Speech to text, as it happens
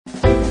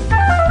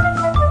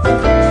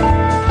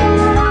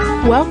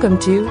Welcome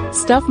to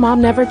Stuff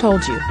Mom Never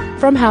Told You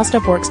from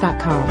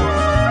HowStuffWorks.com.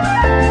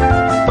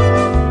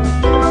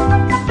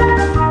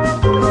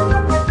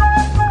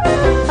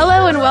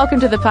 Hello and welcome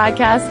to the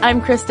podcast.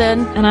 I'm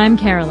Kristen. And I'm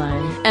Caroline.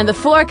 And the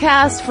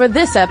forecast for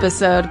this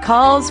episode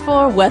calls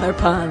for weather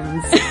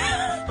puns.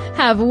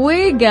 Have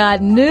we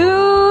got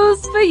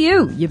news for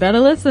you? You better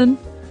listen.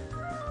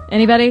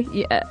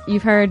 Anybody?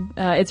 You've heard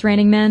It's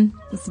Raining Men?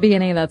 It's the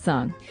beginning of that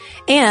song.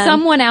 And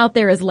someone out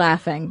there is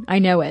laughing. I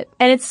know it.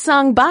 And it's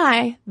sung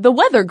by the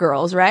Weather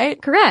Girls,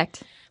 right?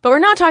 Correct. But we're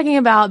not talking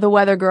about the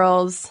Weather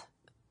Girls,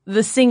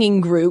 the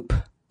singing group.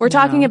 We're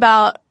talking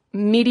about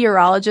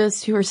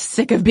meteorologists who are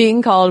sick of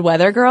being called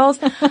Weather Girls.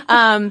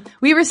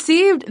 We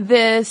received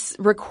this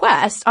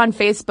request on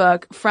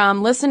Facebook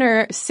from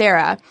listener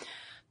Sarah,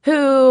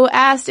 who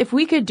asked if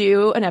we could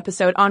do an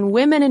episode on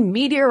women in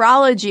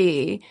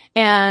meteorology.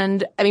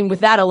 And I mean,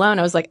 with that alone,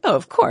 I was like, oh,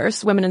 of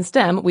course, women in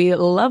STEM. We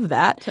love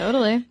that.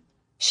 Totally.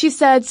 She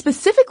said,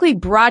 specifically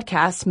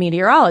broadcast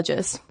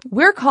meteorologists.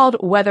 We're called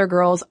weather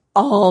girls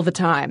all the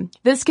time.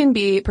 This can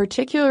be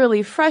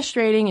particularly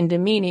frustrating and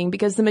demeaning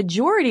because the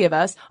majority of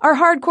us are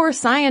hardcore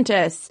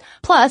scientists.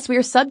 Plus, we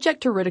are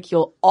subject to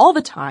ridicule all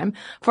the time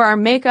for our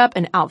makeup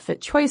and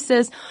outfit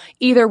choices.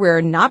 Either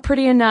we're not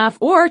pretty enough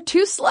or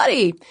too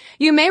slutty.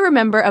 You may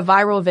remember a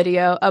viral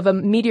video of a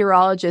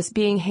meteorologist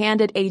being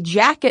handed a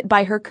jacket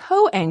by her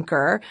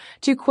co-anchor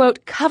to,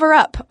 quote, cover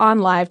up on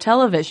live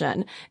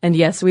television. And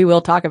yes, we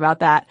will talk about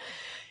that.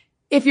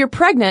 If you're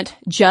pregnant,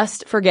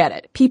 just forget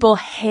it. People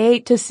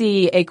hate to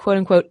see a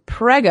quote-unquote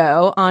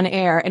prego on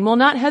air and will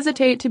not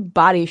hesitate to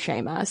body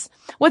shame us.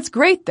 What's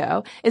great,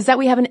 though, is that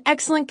we have an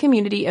excellent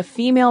community of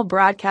female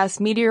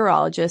broadcast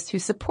meteorologists who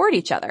support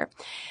each other.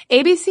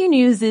 ABC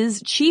News'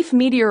 chief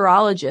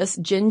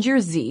meteorologist, Ginger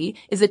Z,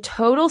 is a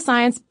total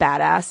science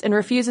badass and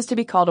refuses to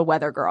be called a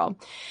weather girl.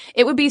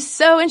 It would be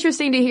so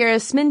interesting to hear a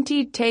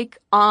Sminty take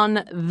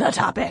on the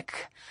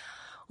topic.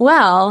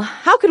 Well,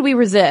 how could we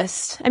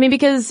resist? I mean,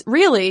 because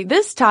really,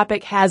 this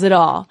topic has it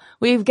all.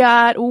 We've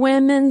got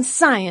women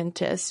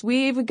scientists.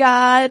 We've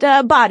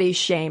got body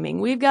shaming.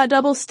 We've got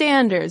double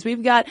standards.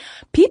 We've got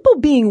people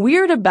being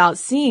weird about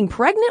seeing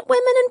pregnant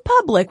women in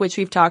public, which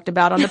we've talked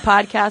about on the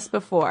podcast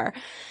before.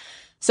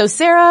 So,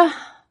 Sarah,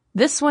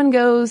 this one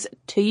goes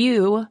to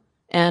you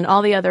and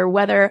all the other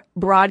weather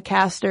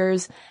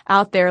broadcasters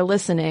out there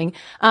listening.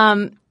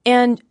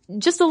 And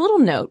just a little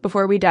note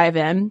before we dive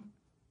in.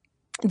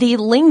 The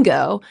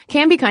lingo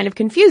can be kind of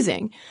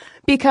confusing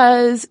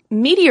because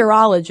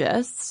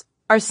meteorologists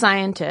are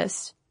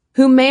scientists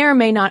who may or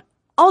may not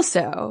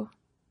also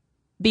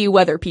be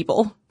weather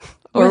people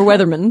or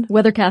weathermen.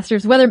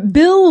 Weathercasters.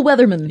 Bill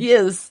Weatherman.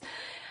 Yes.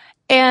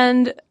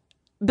 And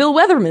Bill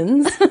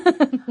Weathermans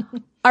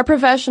are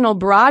professional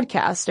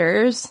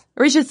broadcasters,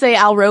 or we should say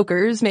Al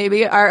Rokers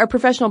maybe, are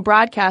professional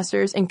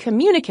broadcasters and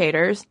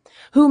communicators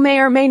who may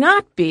or may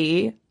not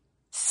be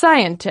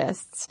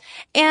scientists.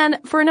 And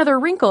for another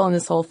wrinkle in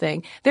this whole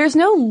thing, there's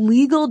no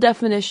legal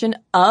definition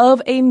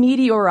of a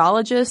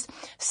meteorologist,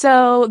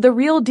 so the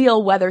real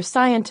deal weather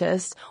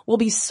scientists will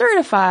be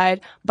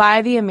certified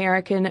by the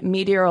American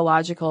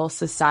Meteorological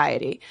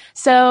Society.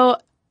 So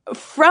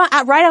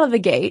right out of the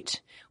gate,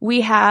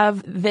 we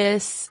have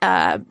this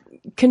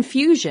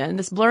confusion,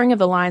 this blurring of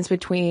the lines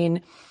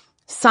between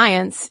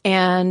science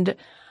and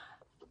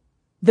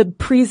the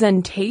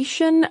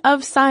presentation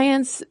of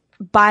science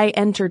by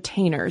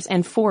entertainers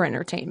and for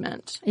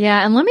entertainment.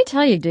 Yeah, and let me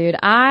tell you, dude,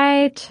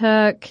 I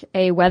took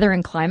a weather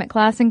and climate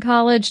class in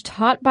college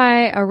taught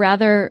by a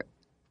rather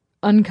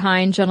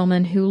unkind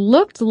gentleman who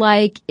looked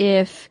like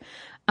if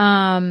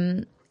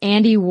Andy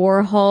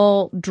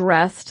Warhol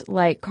dressed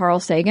like Carl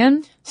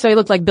Sagan. So he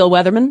looked like Bill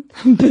Weatherman?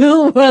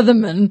 Bill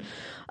Weatherman.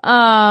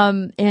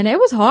 And it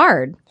was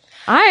hard.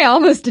 I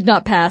almost did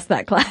not pass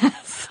that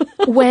class.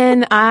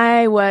 When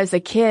I was a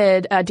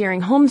kid,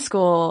 during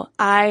homeschool,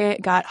 I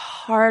got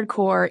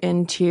hardcore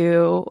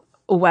into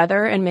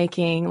weather and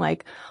making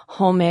like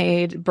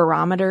homemade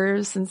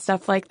barometers and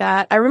stuff like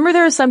that. I remember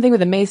there was something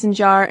with a mason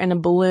jar and a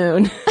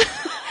balloon.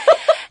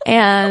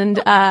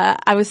 And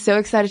I was so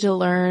excited to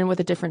learn what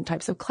the different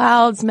types of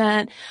clouds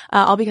meant,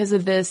 all because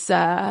of this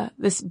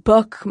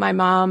book my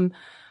mom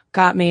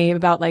got me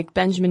about like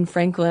Benjamin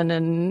Franklin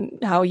and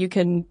how you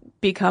can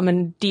become a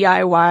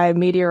DIY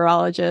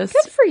meteorologist.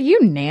 Good for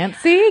you,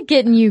 Nancy,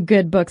 getting you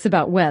good books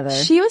about weather.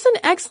 She was an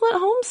excellent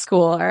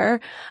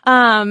homeschooler.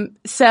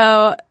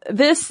 So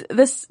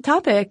this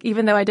topic,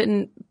 even though I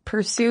didn't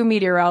pursue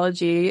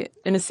meteorology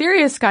in a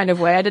serious kind of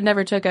way,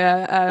 never took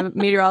a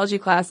meteorology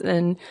class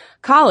in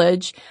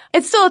college,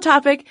 it's still a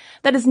topic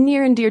that is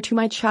near and dear to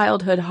my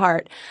childhood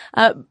heart.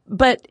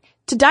 But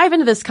to dive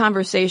into this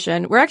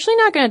conversation, we're actually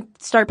not going to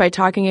start by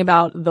talking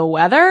about the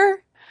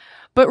weather,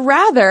 but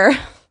rather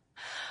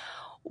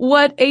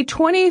what a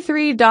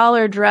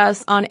 $23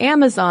 dress on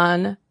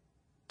Amazon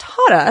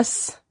taught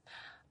us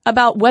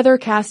about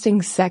weathercasting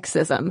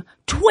sexism.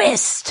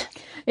 Twist!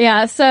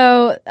 Yeah,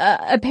 so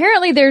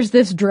apparently there's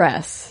this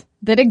dress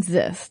that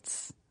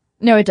exists.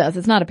 No, it does.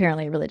 It's not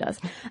apparently. It really does.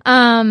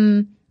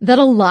 that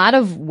a lot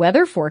of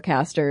weather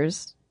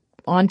forecasters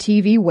on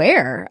TV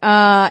wear.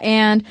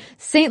 And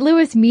St.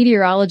 Louis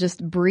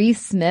meteorologist Bree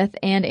Smith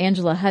and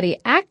Angela Huddy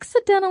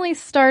accidentally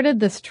started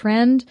this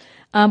trend,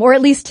 or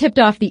at least tipped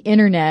off the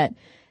internet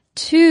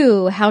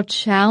to how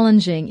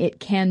challenging it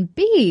can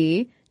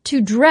be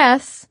to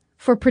dress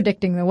for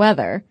predicting the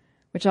weather,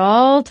 which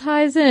all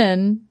ties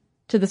in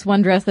to this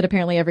one dress that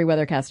apparently every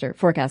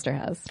forecaster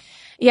has.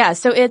 Yeah,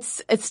 so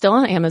it's still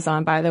on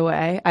Amazon, by the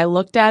way. I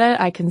looked at it.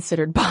 I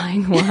considered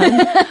buying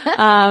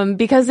one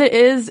because it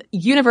is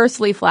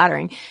universally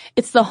flattering.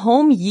 It's the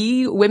Home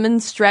Yee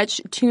women's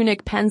stretch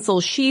tunic pencil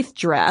sheath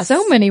dress.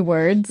 So many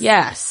words.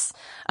 Yes.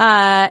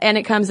 And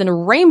it comes in a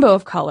rainbow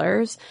of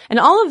colors. And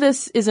all of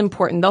this is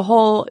important. The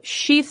whole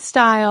sheath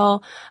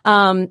style,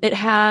 it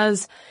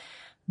has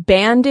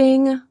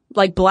banding,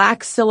 like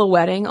black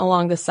silhouetting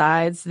along the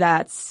sides.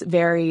 That's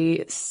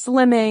very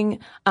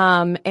slimming.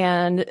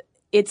 And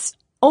it's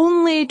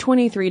only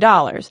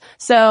 $23.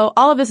 So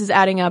all of this is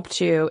adding up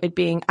to it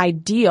being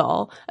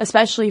ideal,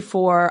 especially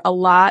for a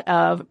lot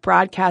of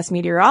broadcast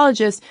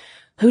meteorologists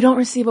who don't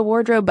receive a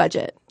wardrobe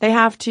budget. They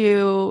have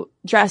to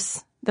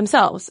dress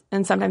themselves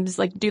and sometimes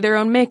like do their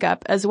own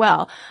makeup as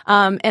well.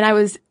 And I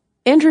was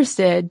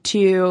interested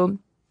to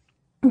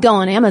go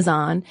on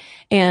Amazon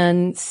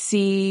and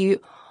see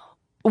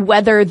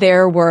whether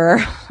there were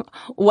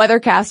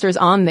weathercasters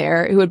on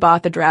there who had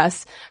bought the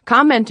dress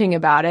commenting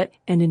about it.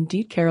 And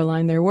indeed,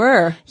 Caroline, there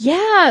were.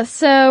 Yeah.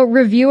 So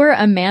reviewer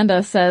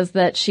Amanda says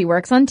that she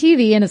works on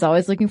TV and is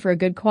always looking for a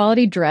good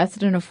quality dress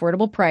at an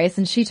affordable price.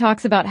 And she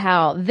talks about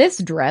how this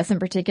dress in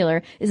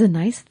particular is a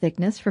nice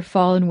thickness for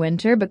fall and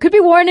winter, but could be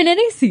worn in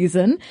any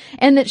season.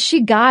 And that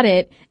she got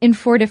it in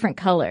 4 different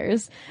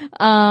colors.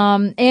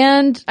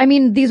 And I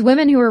mean, these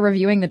women who are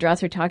reviewing the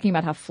dress are talking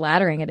about how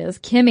flattering it is.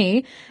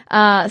 Kimmy,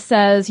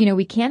 says,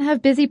 we can't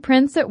have busy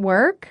prints at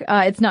work.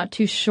 It's not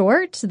too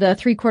short. The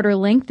 3/4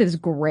 length is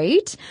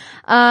great.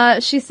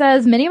 She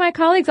says, many of my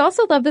colleagues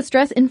also love this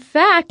dress. In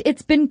fact,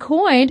 it's been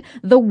coined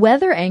the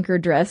weather anchor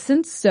dress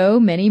since so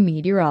many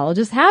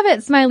meteorologists have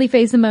it. Smiley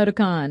face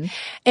emoticon.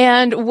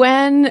 And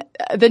when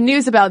the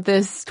news about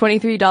this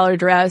 $23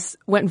 dress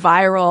went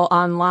viral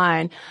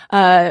online,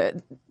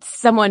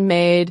 someone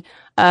made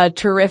a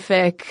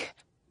terrific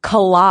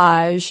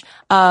collage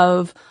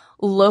of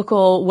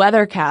local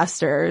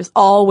weathercasters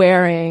all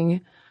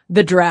wearing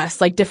the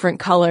dress, like different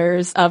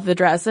colors of the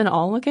dress and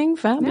all looking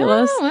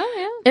fabulous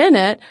in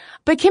it.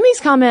 But Kimmy's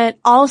comment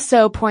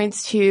also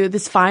points to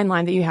this fine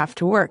line that you have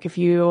to work if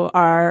you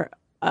are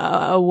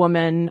a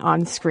woman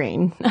on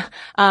screen,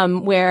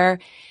 where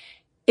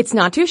it's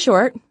not too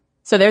short.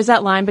 So there's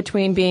that line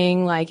between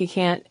being like, you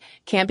can't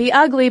be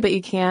ugly, but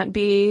you can't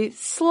be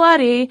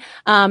slutty.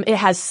 It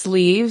has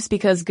sleeves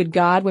because, good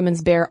God,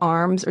 women's bare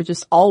arms are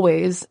just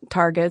always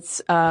targets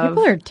of...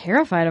 People are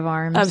terrified of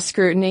arms. Of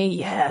scrutiny,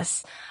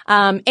 yes.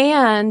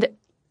 And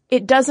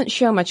it doesn't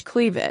show much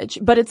cleavage,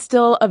 but it's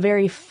still a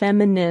very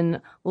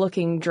feminine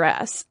looking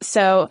dress.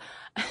 So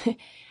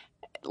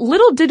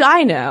little did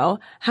I know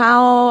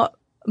how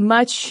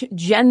much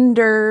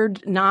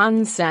gendered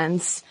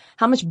nonsense,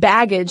 how much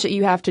baggage that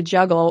you have to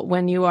juggle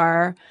when you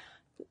are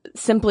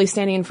simply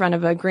standing in front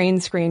of a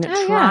green screen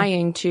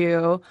trying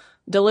to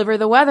deliver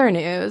the weather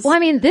news. Well, I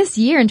mean, this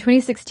year in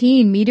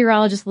 2016,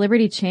 meteorologist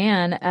Liberty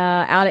Chan,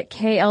 out at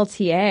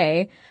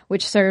KLTA,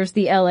 which serves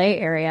the LA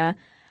area,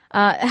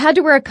 had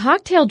to wear a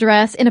cocktail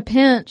dress in a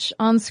pinch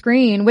on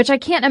screen, which I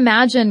can't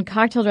imagine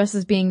cocktail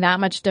dresses being that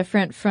much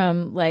different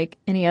from like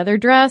any other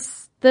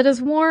dress that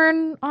is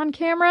worn on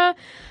camera.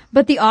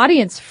 But the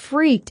audience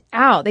freaked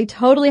out. They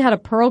totally had a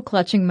pearl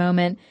clutching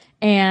moment.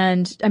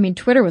 And I mean,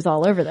 Twitter was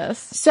all over this.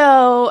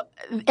 So,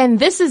 and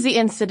this is the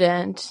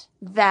incident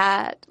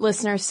that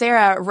listener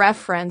Sarah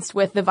referenced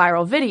with the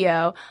viral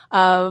video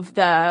of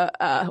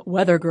the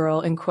weather girl,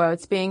 in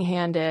quotes, being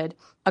handed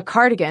a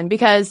cardigan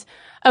because,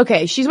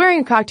 okay, she's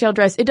wearing a cocktail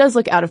dress. It does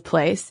look out of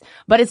place,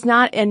 but it's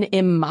not an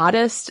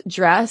immodest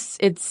dress.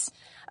 It's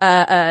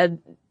a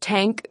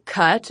tank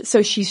cut,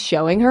 so she's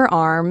showing her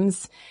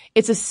arms.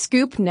 It's a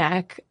scoop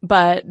neck,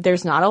 but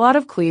there's not a lot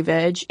of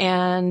cleavage,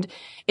 and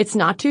it's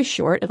not too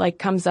short. It like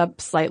comes up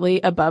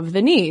slightly above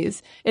the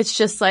knees. It's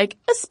just like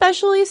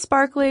especially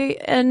sparkly,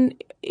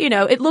 and you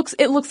know, it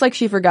looks like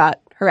she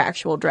forgot her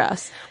actual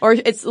dress, or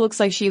it looks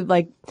like she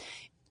like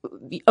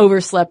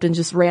overslept and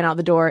just ran out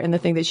the door in the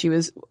thing that she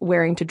was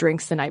wearing to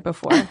drinks the night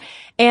before.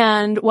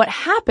 And what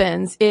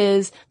happens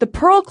is the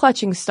pearl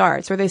clutching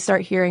starts, where they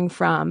start hearing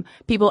from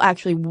people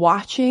actually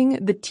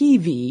watching the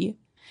TV,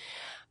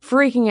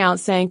 freaking out,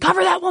 saying,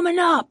 "Cover that woman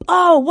up!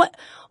 Oh,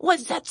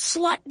 what's that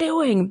slut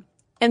doing?"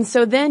 And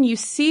so then you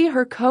see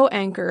her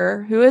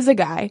co-anchor, who is a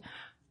guy,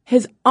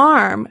 his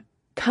arm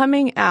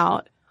coming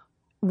out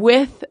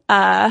with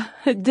a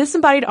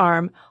disembodied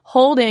arm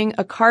holding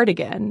a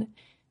cardigan.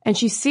 And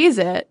she sees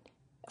it.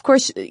 Of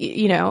course,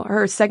 you know,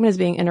 her segment is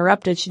being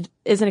interrupted. She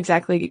isn't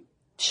exactly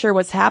sure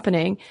what's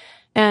happening.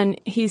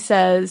 And he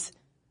says,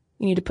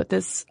 "You need to put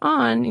this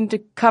on. You need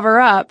to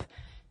cover up."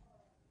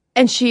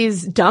 And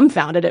she's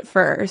dumbfounded at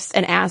first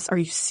and asks, "Are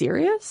you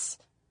serious?"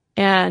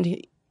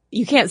 And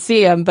you can't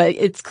see him, but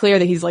it's clear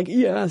that he's like,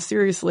 yeah,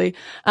 seriously.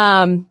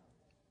 And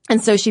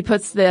so she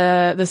puts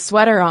the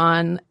sweater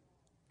on,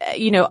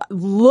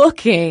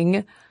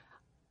 looking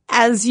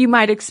as you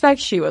might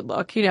expect she would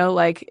look,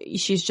 like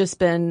she's just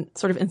been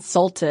sort of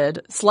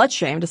insulted,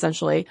 slut-shamed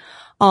essentially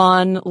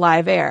on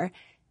live air.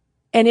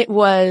 And it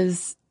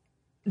was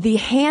the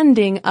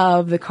handing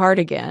of the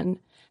cardigan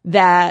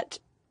that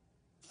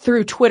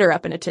threw Twitter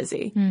up in a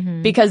tizzy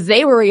because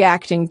they were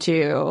reacting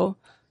to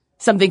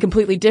something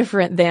completely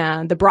different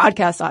than the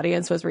broadcast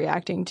audience was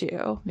reacting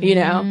to,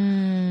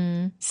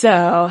 So.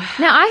 Now,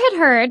 I had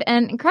heard,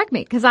 and correct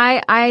me, because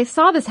I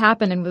saw this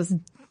happen and was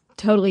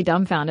totally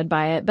dumbfounded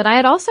by it, but I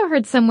had also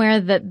heard somewhere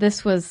that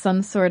this was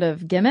some sort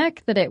of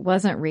gimmick, that it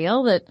wasn't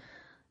real,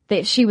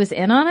 that she was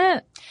in on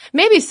it.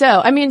 Maybe so.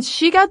 I mean,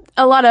 she got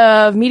a lot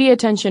of media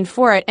attention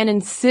for it and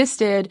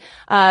insisted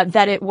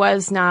that it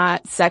was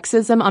not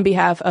sexism on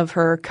behalf of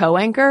her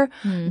co-anchor,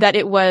 that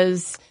it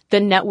was the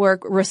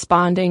network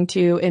responding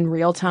to in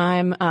real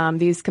time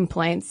these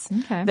complaints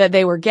that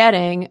they were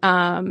getting.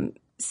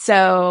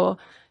 So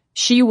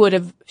she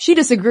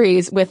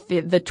disagrees with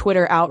the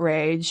Twitter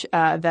outrage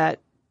that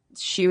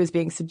she was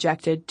being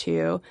subjected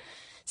to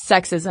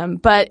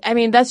sexism. But I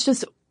mean, that's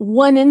just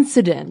one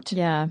incident.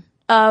 Yeah.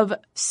 Of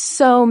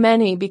so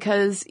many,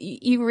 because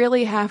you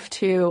really have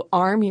to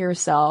arm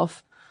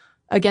yourself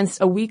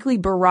against a weekly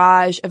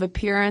barrage of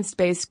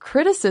appearance-based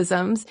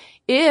criticisms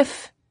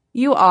if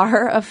you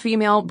are a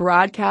female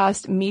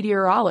broadcast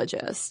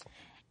meteorologist.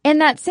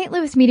 And that St.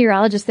 Louis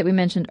meteorologist that we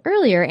mentioned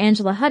earlier,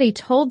 Angela Huddy,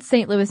 told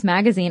St. Louis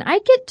Magazine, I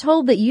get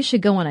told that you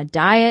should go on a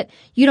diet.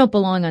 You don't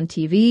belong on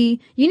TV.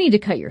 You need to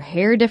cut your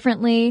hair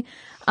differently.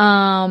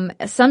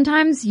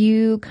 Sometimes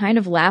you kind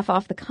of laugh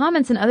off the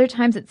comments and other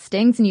times it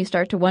stings and you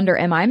start to wonder,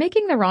 am I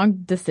making the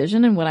wrong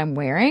decision in what I'm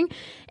wearing?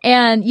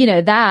 And,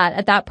 that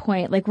at that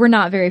point, like, we're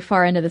not very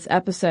far into this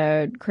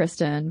episode,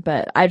 Kristen,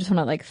 but I just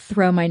want to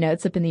throw my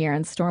notes up in the air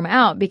and storm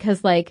out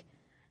because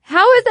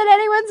how is it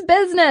anyone's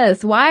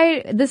business?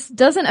 Why this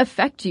doesn't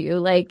affect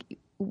you?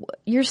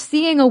 You're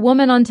seeing a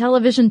woman on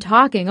television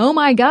talking. Oh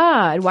my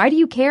God. Why do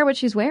you care what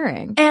she's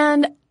wearing?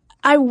 And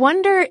I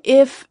wonder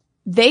if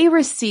they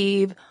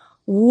receive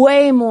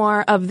way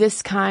more of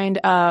this kind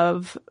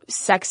of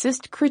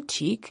sexist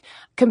critique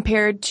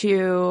compared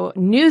to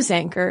news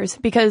anchors,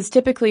 because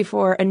typically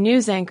for a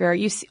news anchor,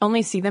 you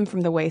only see them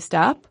from the waist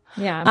up.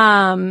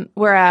 Yeah.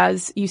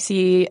 Whereas you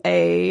see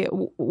a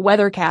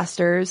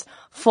weathercaster's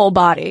full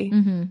body,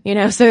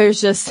 so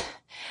there's just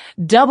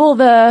double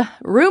the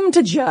room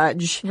to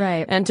judge.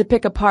 Right. And to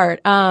pick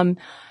apart.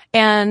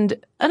 And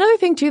another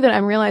thing too that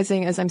I'm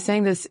realizing as I'm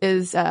saying this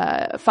is,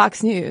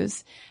 Fox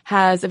News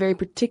has a very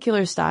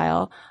particular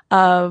style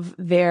of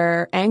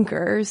their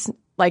anchors,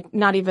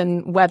 not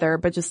even weather,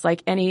 but just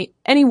any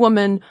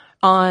woman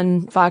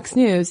on Fox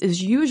News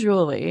is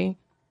usually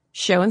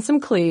showing some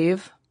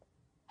cleave,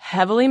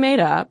 heavily made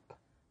up,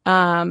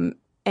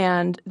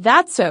 and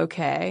that's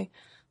okay.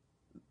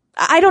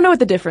 I don't know what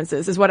the difference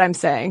is what I'm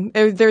saying.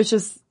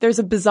 There's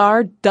a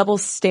bizarre double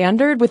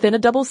standard within a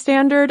double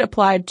standard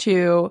applied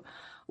to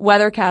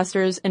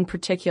weathercasters in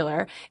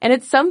particular. And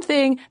it's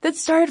something that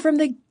started from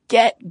the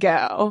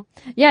get-go.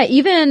 Yeah,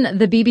 even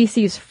the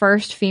BBC's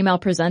first female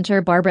presenter,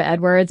 Barbara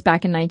Edwards,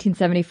 back in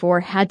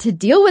 1974, had to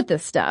deal with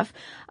this stuff.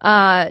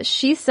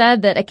 She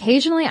said that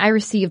occasionally I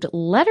received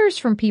letters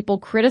from people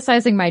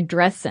criticizing my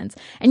dress sense.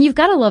 And you've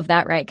got to love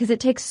that, right? Because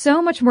it takes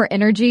so much more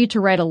energy to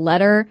write a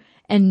letter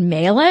and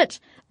mail it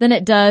than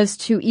it does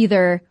to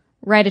either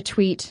write a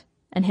tweet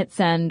and hit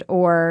send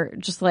or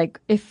just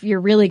if you're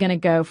really going to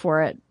go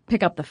for it,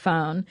 pick up the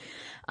phone.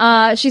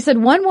 She said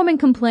one woman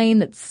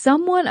complained that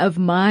someone of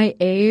my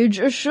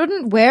age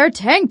shouldn't wear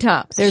tank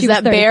tops. There's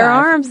that the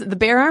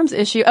bare arms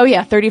issue. Oh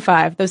yeah,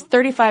 35. Those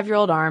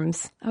 35-year-old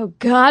arms. Oh,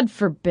 God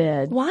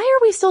forbid. Why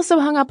are we still so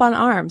hung up on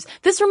arms?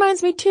 This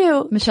reminds me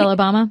too. Michelle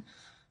Obama?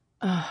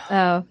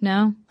 Oh,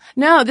 no?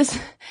 No,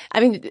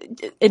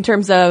 in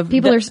terms of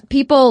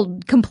people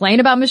complain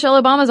about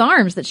Michelle Obama's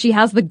arms, that she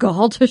has the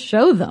gall to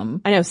show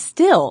them. I know,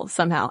 still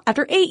somehow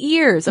after 8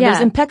 years of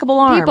those impeccable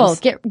arms.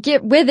 People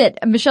get with it.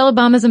 Michelle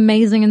Obama's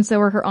amazing and so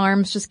are her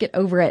arms. Just get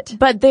over it.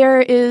 But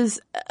there is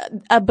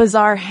a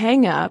bizarre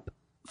hang up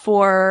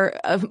for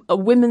a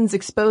women's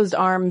exposed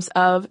arms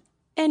of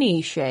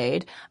any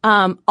shade.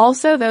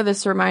 Also though,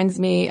 this reminds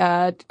me,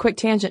 quick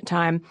tangent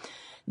time,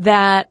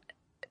 that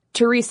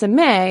Theresa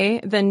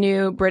May, the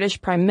new British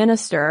Prime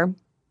Minister,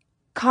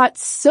 caught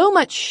so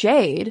much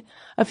shade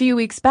a few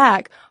weeks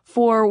back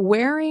for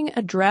wearing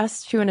a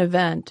dress to an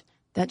event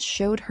that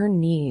showed her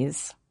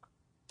knees.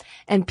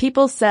 And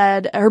people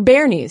said, her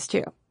bare knees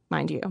too,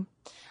 mind you.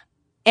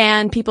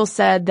 And people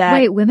said that—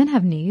 Wait, women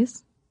have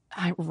knees?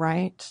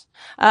 Right.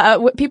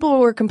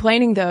 People were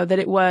complaining though that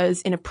it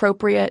was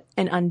inappropriate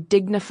and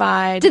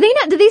undignified. Do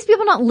these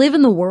people not live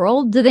in the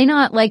world? Do they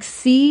not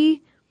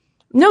see?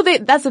 No,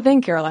 that's the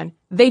thing, Caroline.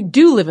 They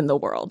do live in the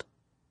world,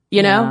 know?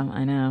 Yeah,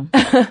 I know.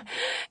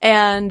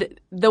 And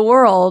the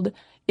world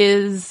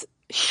is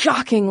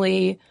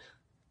shockingly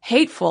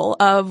hateful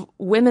of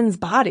women's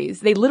bodies.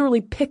 They literally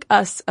pick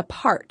us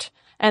apart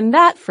And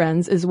that,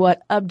 friends, is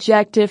what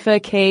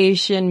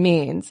objectification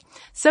means.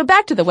 So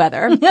back to the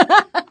weather.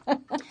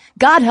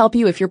 God help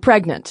you if you're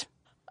pregnant.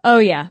 Oh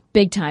yeah,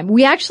 big time.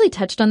 We actually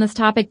touched on this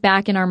topic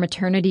back in our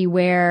maternity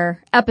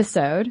wear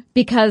episode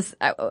because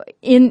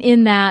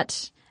in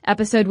that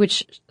episode,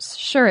 which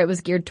sure it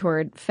was geared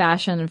toward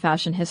fashion and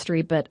fashion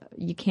history, but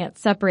you can't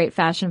separate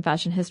fashion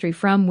history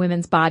from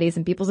women's bodies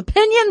and people's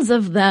opinions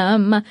of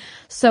them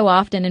so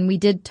often. And we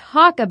did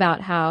talk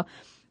about how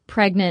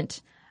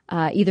pregnant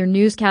either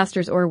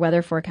newscasters or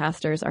weather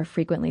forecasters are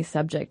frequently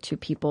subject to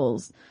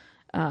people's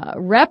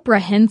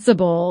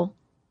reprehensible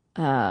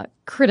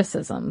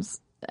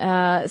criticisms.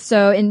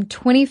 So in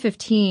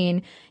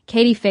 2015,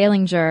 Katie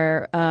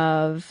Falinger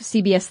of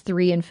CBS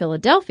 3 in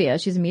Philadelphia,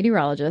 she's a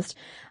meteorologist,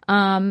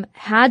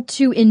 had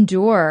to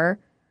endure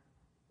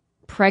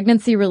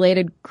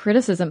pregnancy-related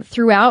criticism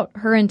throughout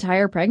her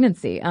entire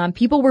pregnancy.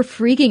 People were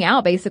freaking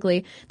out,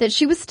 basically, that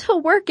she was still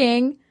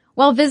working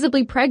while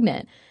visibly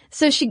pregnant.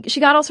 So she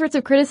got all sorts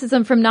of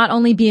criticism from not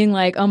only being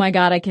like, oh my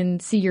God, I can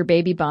see your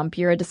baby bump.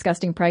 You're a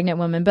disgusting pregnant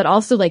woman, but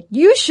also like,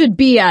 you should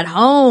be at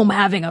home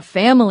having a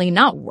family,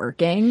 not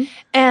working.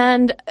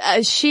 And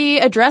she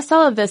addressed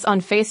all of this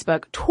on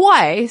Facebook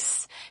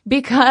twice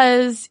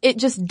because it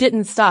just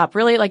didn't stop.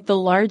 Really, like the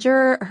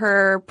larger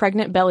her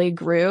pregnant belly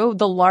grew,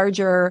 the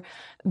larger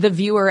the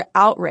viewer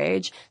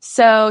outrage.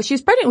 So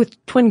she's pregnant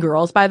with twin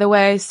girls, by the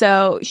way.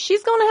 So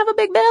she's going to have a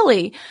big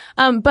belly.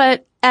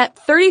 But at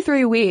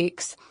 33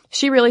 weeks,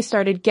 she really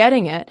started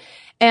getting it.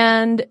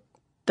 And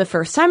the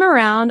first time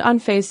around on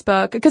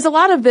Facebook, because a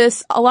lot of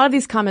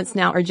these comments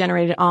now are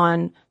generated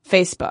on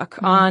Facebook,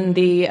 on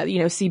the,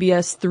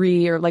 CBS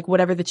 3 or like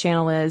whatever the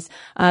channel is.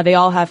 They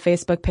all have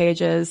Facebook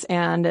pages.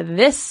 And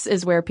this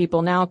is where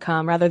people now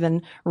come rather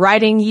than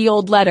writing ye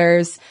old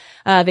letters.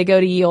 They go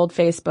to ye old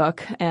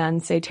Facebook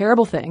and say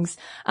terrible things.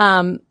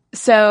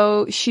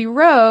 So she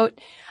wrote,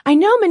 I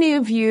know many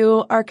of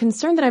you are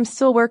concerned that I'm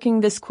still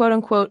working this quote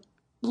unquote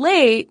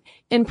late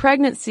in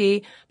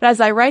pregnancy, but as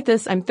I write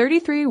this, I'm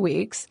 33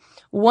 weeks,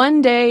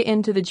 one day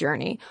into the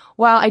journey.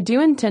 While I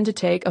do intend to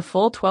take a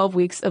full 12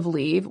 weeks of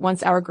leave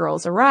once our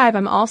girls arrive,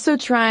 I'm also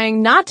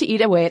trying not to eat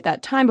away at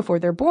that time before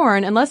they're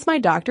born unless my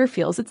doctor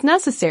feels it's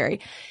necessary.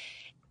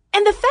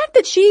 And the fact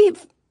that she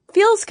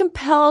feels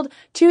compelled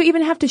to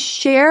even have to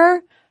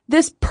share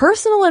this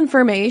personal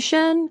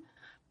information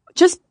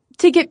just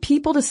to get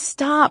people to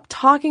stop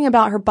talking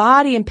about her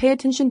body and pay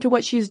attention to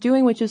what she's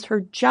doing, which is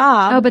her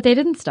job. Oh, but they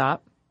didn't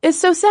stop. It's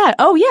so sad.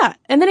 Oh, yeah.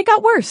 And then it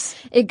got worse.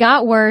 It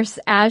got worse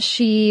as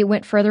she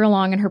went further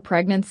along in her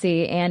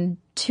pregnancy. And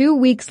 2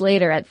 weeks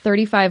later, at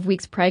 35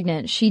 weeks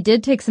pregnant, she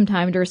did take some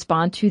time to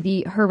respond to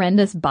the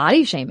horrendous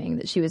body shaming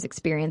that she was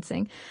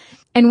experiencing.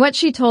 And what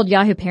she told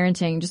Yahoo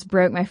Parenting just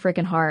broke my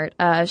freaking heart.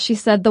 She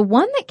said, the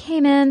one that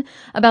came in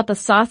about the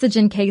sausage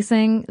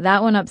encasing,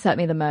 that one upset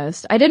me the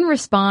most. I didn't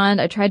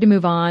respond. I tried to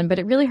move on, but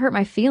it really hurt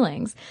my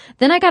feelings.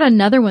 Then I got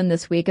another one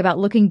this week about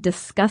looking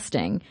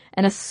disgusting,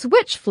 and a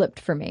switch flipped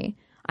for me.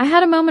 I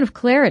had a moment of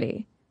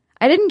clarity.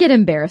 I didn't get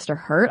embarrassed or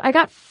hurt. I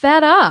got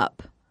fed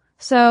up.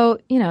 So,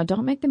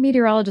 don't make the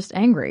meteorologist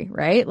angry,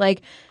 right?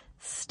 Like,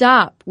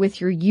 stop with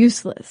your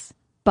useless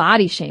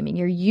body shaming,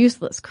 your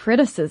useless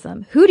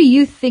criticism. Who do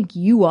you think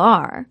you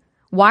are?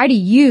 Why do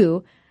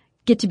you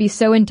get to be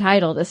so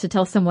entitled as to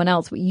tell someone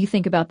else what you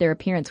think about their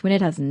appearance when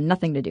it has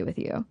nothing to do with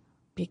you?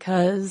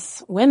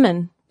 Because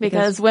women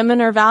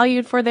are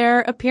valued for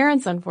their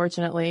appearance,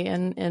 unfortunately,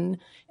 in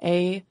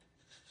a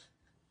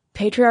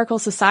patriarchal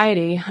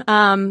society.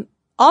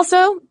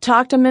 Also,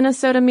 talked to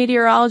Minnesota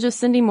meteorologist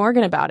Cindy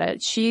Morgan about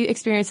it. She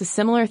experienced a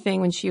similar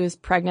thing when she was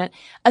pregnant,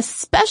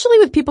 especially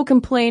with people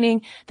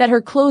complaining that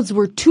her clothes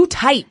were too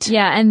tight.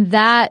 Yeah, and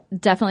that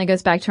definitely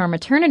goes back to our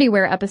maternity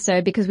wear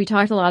episode because we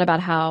talked a lot about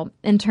how,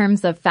 in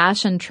terms of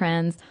fashion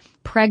trends,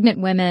 pregnant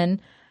women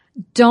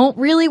don't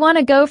really want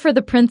to go for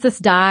the Princess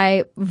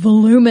Di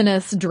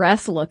voluminous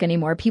dress look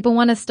anymore. People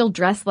want to still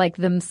dress like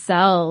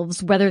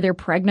themselves, whether they're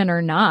pregnant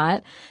or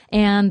not.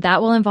 And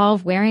that will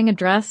involve wearing a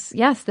dress,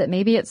 yes, that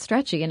maybe it's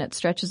stretchy and it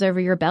stretches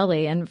over your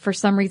belly. And for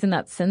some reason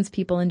that sends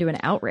people into an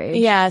outrage.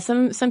 Yeah,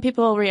 some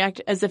people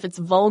react as if it's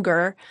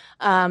vulgar.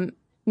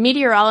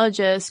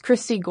 Meteorologist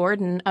Christy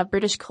Gordon of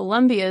British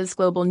Columbia's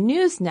Global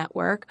News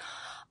Network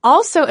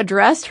also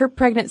addressed her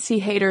pregnancy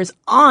haters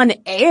on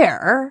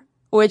air,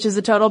 which is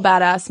a total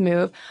badass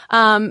move,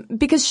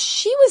 because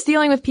she was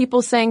dealing with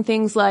people saying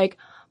things like,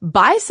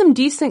 buy some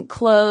decent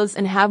clothes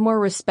and have more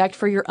respect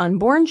for your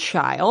unborn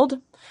child.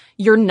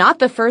 You're not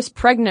the first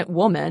pregnant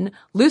woman.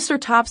 Looser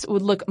tops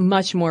would look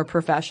much more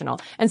professional.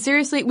 And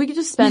seriously, we could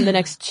just spend the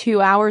next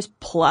 2 hours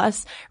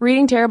plus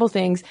reading terrible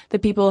things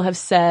that people have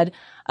said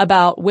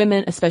about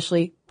women,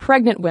 especially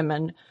pregnant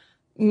women,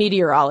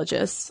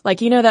 meteorologists. Like,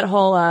 that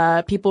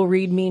whole, people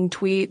read mean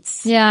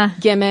tweets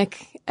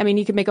gimmick. I mean,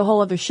 you could make a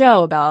whole other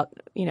show about,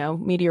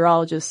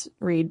 meteorologists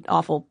read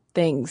awful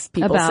things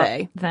people about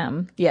say.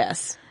 them.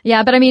 Yes.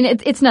 Yeah, but I mean,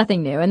 it's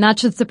nothing new, and that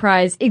should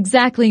surprise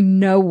exactly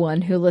no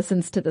one who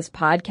listens to this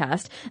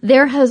podcast.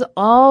 There has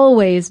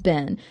always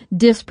been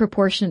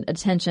disproportionate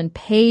attention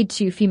paid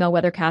to female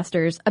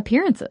weathercasters'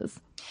 appearances.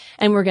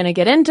 And we're going to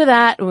get into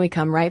that when we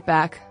come right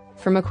back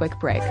from a quick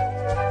break.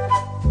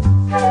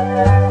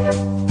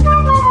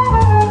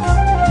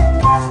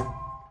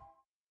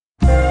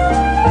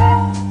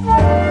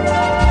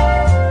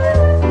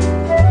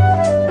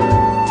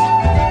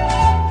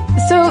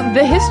 So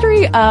the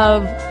history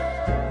of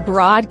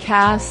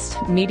broadcast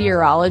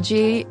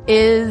meteorology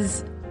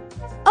is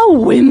a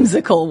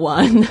whimsical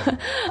one.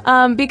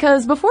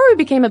 Because before we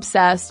became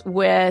obsessed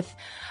with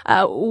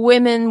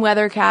women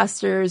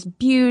weathercasters'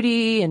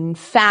 beauty and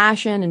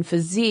fashion and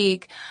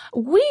physique,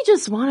 we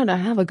just wanted to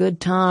have a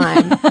good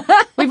time.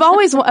 We've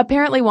always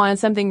apparently wanted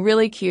something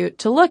really cute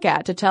to look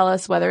at to tell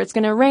us whether it's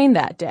going to rain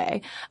that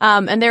day.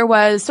 And there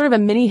was sort of a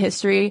mini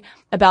history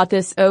about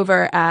this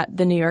over at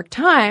the New York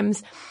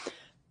Times,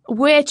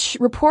 which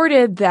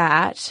reported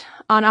that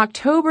on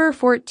October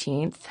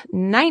 14th,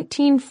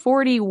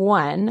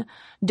 1941,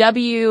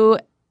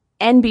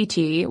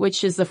 WNBT,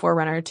 which is the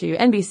forerunner to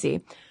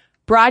NBC,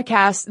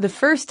 broadcast the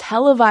first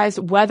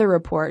televised weather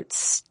report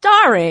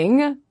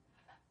starring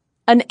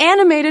an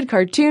animated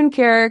cartoon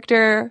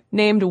character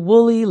named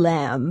Woolly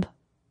Lamb.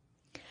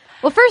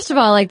 Well, first of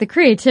all, like, the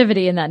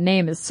creativity in that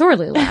name is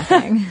sorely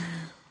lacking.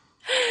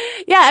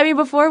 Yeah, I mean,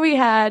 before we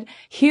had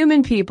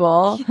human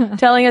people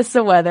telling us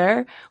the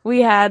weather,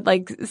 we had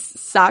like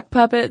sock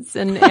puppets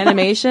and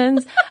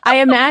animations. I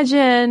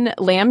imagine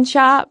Lamb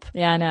Chop,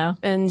 Yeah, I know.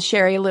 and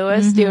Sherry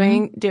Lewis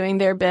doing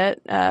their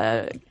bit,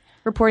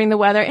 reporting the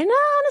weather. And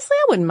honestly,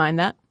 I wouldn't mind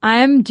that.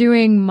 I'm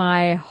doing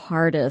my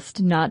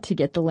hardest not to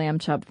get the Lamb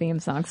Chop theme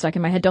song stuck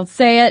in my head. Don't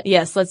say it.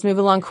 Yes, let's move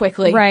along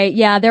quickly. Right.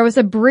 Yeah. There was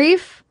a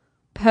brief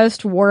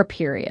post-war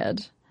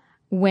period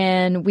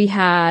when we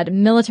had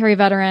military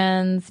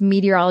veterans,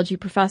 meteorology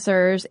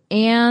professors,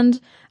 and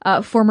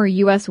former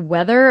U.S.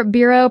 Weather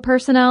Bureau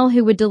personnel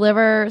who would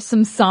deliver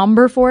some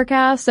somber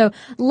forecasts. So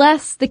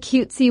less the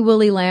cutesy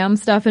woolly lamb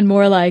stuff and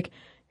more like,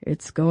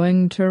 it's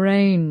going to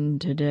rain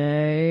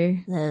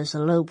today. There's a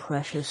low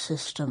pressure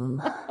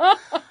system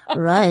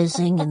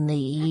rising in the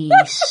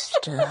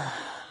east.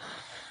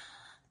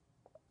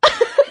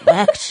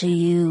 Back to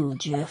you,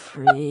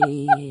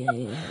 Jeffrey.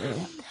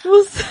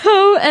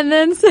 Well, and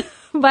then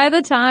by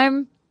the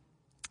time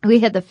we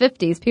hit the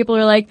 50s, people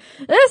are like,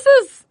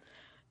 this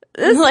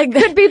Like,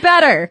 could be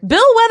better.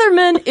 Bill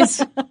Weatherman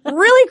is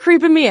really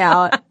creeping me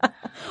out.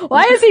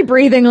 Why is he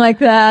breathing like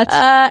that?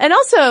 And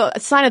also a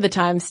sign of the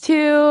times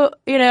too,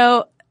 you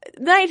know,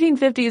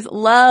 1950s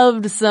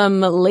loved some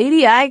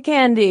lady eye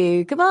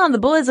candy. Come on, the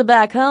boys are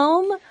back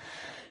home.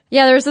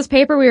 Yeah, there was this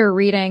paper we were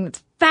reading.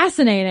 It's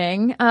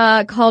fascinating,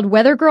 called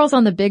Weather Girls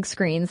on the Big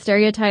Screen,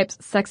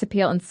 Stereotypes, Sex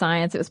Appeal, and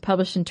Science. It was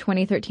published in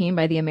 2013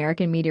 by the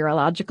American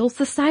Meteorological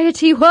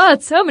Society.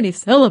 What? So many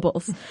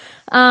syllables.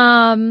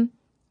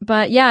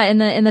 But yeah, in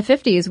the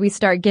 50s, we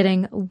start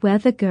getting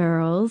Weather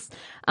Girls,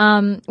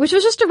 which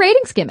was just a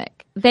ratings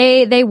gimmick.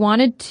 They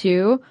wanted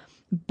to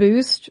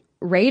boost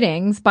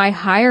ratings by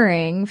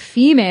hiring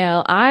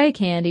female eye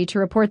candy to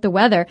report the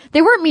weather.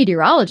 They weren't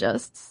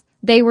meteorologists.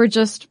 They were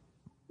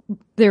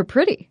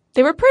pretty.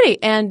 They were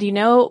pretty. And you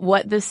know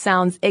what this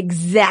sounds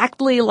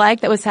exactly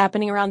like that was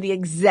happening around the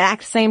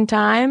exact same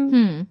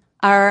time?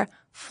 Our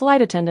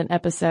flight attendant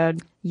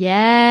episode.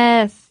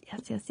 Yes.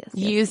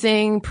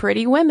 Using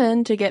pretty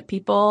women to get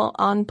people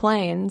on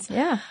planes.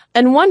 Yeah.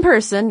 And one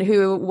person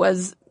who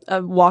was a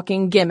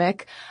walking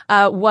gimmick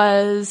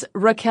was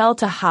Raquel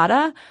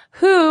Tejada,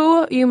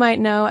 who you might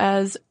know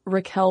as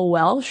Raquel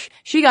Welch.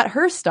 She got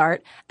her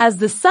start as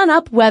the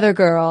sun-up weather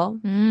girl.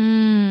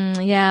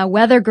 Yeah,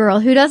 weather girl.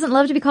 Who doesn't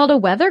love to be called a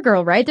weather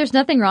girl, right? There's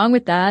nothing wrong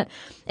with that.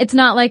 It's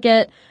not like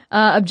it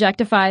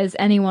objectifies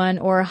anyone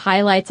or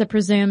highlights a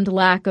presumed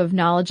lack of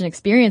knowledge and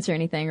experience or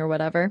anything or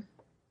whatever,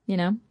 you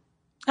know?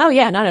 Oh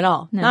yeah, not at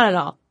all. No. Not at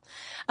all.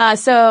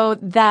 So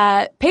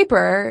that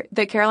paper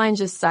that Caroline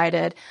just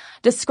cited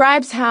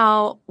describes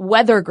how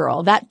weather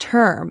girl, that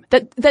term,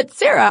 that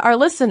Sarah, our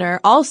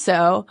listener,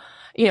 also,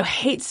 you know,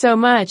 hates so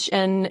much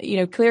and, you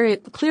know,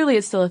 clearly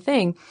it's still a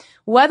thing.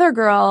 Weather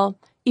girl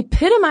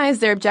epitomized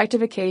their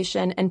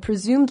objectification and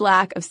presumed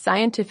lack of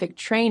scientific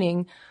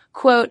training.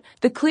 Quote,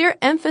 the clear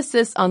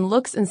emphasis on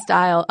looks and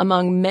style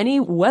among many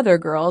weather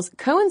girls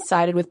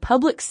coincided with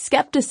public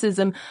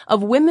skepticism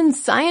of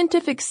women's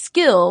scientific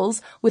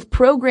skills with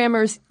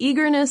programmers'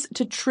 eagerness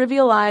to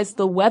trivialize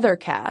the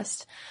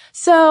weathercast.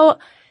 So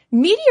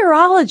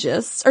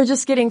meteorologists are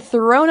just getting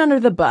thrown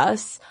under the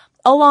bus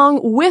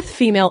along with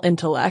female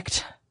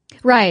intellect.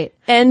 Right.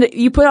 And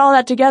you put all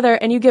that together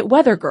and you get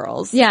weather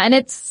girls. Yeah, and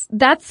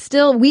that's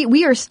still,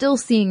 we are still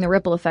seeing the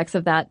ripple effects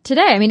of that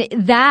today. I mean,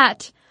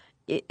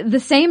 the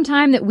same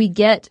time that we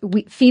get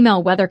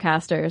female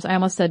weathercasters, I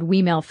almost said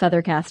weemale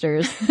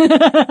feathercasters,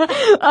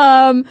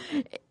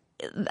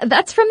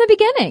 that's from the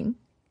beginning.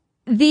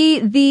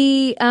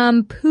 The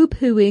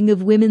poo-pooing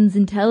of women's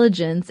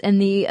intelligence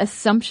and the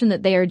assumption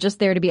that they are just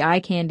there to be eye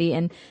candy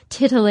and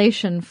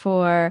titillation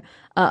for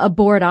a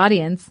bored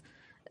audience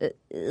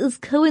is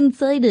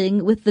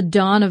coinciding with the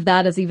dawn of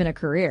that as even a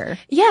career.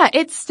 Yeah,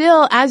 it's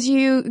still, as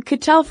you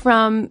could tell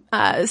from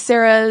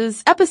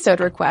Sarah's episode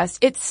request,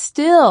 it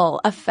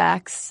still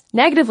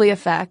negatively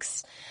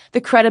affects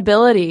the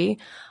credibility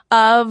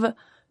of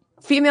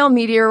female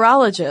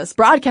meteorologists,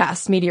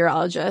 broadcast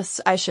meteorologists,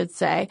 I should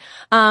say.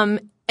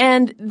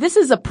 And this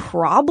is a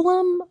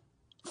problem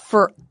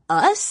for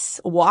us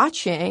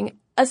watching,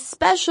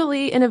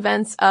 especially in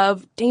events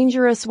of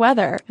dangerous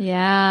weather.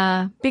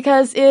 Yeah.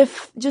 Because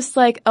if just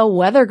like a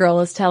weather girl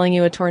is telling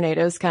you a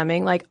tornado's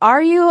coming, like,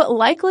 are you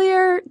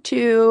likelier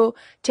to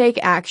take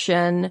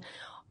action?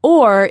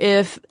 Or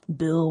if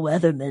Bill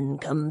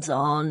Weatherman comes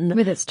on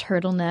With his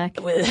turtleneck.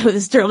 with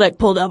his turtleneck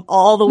pulled up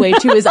all the way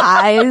to his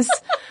eyes,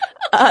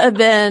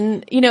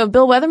 then,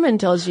 Bill Weatherman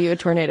tells you a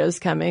tornado's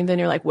coming, then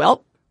you're like,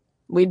 well,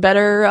 we'd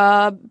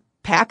better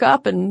pack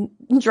up and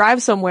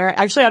drive somewhere.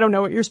 Actually, I don't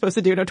know what you're supposed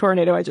to do in a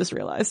tornado, I just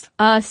realized.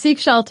 Seek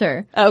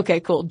shelter. Okay,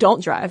 cool.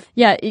 Don't drive.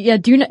 Yeah,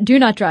 do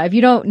not drive.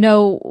 You don't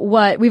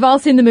know we've all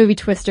seen the movie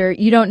Twister.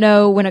 You don't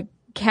know when a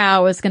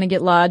cow is going to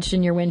get lodged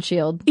in your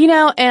windshield.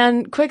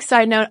 And quick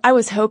side note, I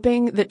was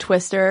hoping that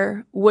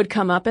Twister would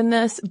come up in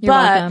this, You're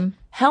but welcome.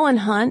 Helen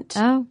Hunt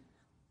Oh.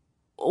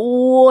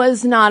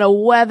 was not a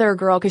weather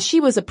girl because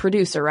she was a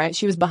producer, right?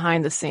 She was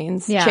behind the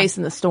scenes, Yeah.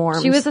 chasing the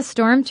storms. She was a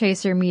storm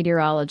chaser,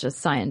 meteorologist,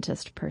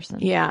 scientist person.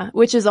 Yeah,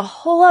 which is a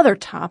whole other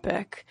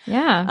topic.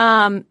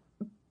 Yeah.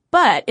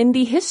 But in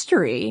the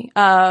history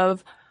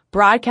of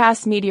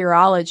broadcast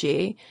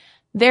meteorology,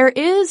 there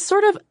is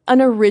sort of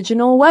an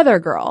original weather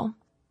girl.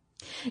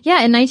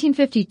 Yeah, in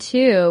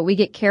 1952, we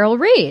get Carol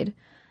Reed.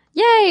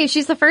 Yay!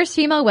 She's the first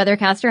female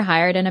weathercaster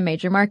hired in a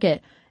major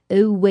market.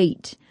 Oh,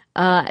 wait.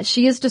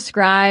 She is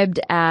described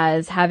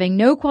as having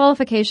no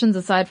qualifications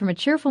aside from a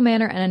cheerful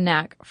manner and a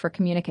knack for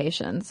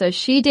communication. So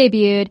she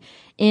debuted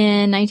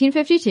in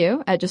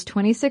 1952 at just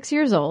 26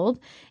 years old.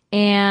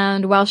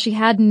 And while she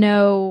had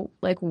no,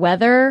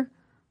 weather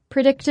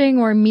predicting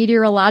or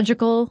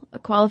meteorological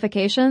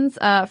qualifications,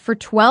 for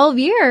 12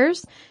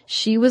 years,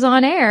 she was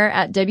on air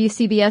at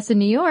WCBS in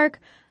New York,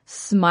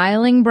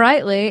 smiling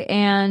brightly.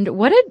 And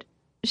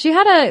she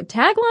had a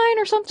tagline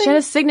or something? She had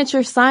a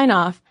signature sign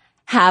off.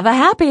 Have a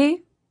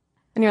happy.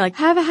 And you're like,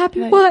 have a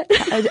happy what?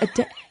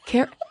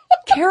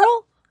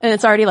 Carol? And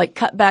it's already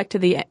cut back to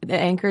the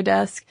anchor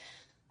desk.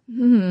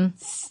 Hmm.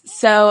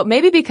 So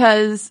maybe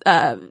because,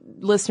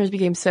 listeners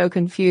became so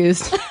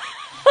confused,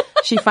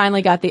 she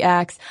finally got the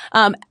axe.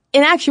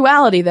 In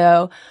actuality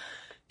though,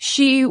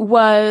 she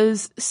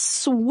was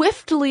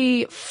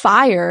swiftly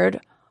fired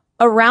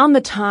around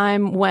the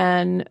time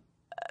when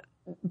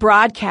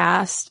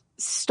broadcast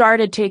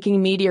started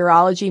taking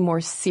meteorology more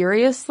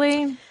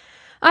seriously.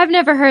 I've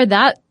never heard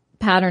that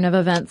pattern of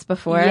events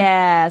before.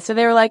 Yeah. So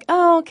they were like,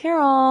 oh,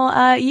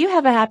 Carol, you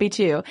have a happy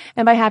too.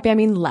 And by happy, I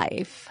mean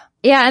life.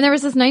 Yeah, and there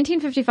was this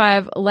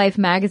 1955 Life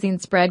magazine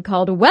spread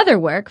called Weather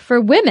Work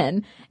for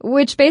Women,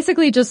 which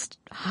basically just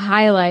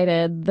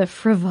highlighted the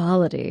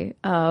frivolity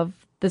of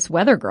this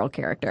weather girl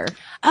character.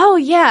 Oh,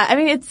 yeah. I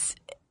mean, it's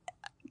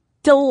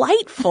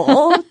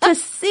delightful to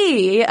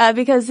see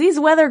because these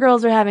weather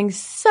girls are having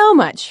so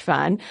much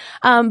fun.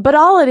 But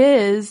all it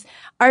is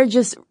are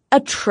just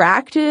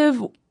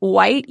attractive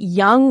white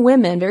young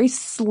women, very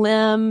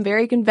slim,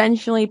 very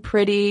conventionally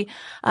pretty,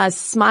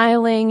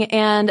 smiling.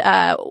 And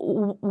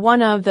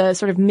one of the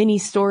sort of mini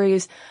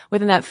stories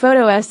within that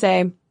photo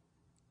essay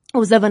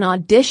was of an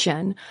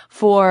audition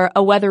for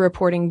a weather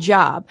reporting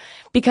job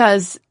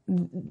because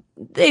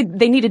they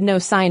needed no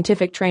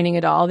scientific training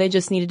at all. They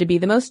just needed to be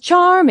the most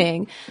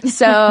charming.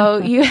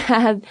 So you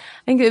had,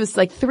 I think it was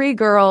 3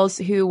 girls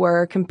who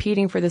were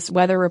competing for this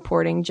weather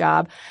reporting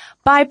job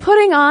by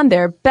putting on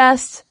their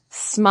best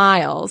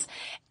smiles.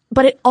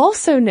 But it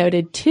also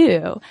noted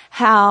too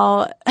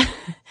how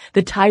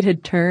the tide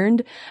had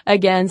turned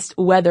against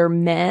weather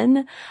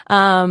men.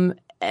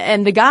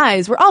 And the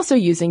guys were also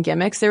using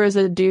gimmicks. There was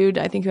a dude,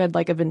 I think, who had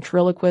a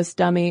ventriloquist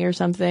dummy or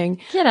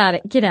something. Get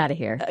out of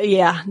here.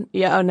 Yeah.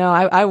 Oh no,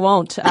 I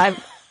won't. I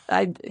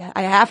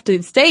have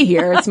to stay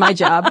here. It's my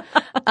job.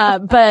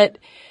 But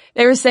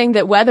they were saying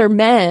that weather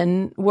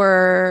men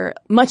were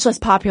much less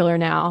popular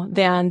now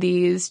than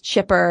these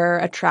chipper,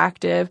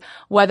 attractive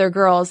weather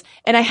girls.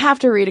 And I have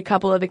to read a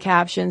couple of the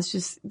captions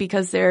just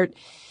because they're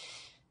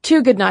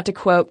too good not to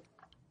quote.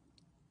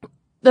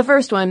 The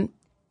first one,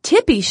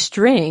 Tippy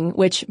String,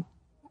 which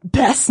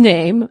best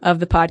name of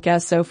the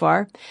podcast so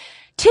far.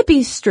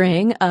 Tippy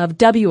String of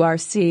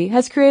WRC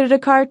has created a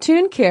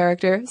cartoon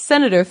character,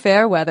 Senator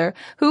Fairweather,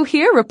 who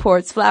here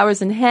reports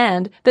flowers in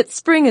hand that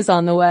spring is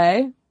on the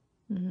way.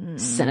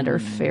 Senator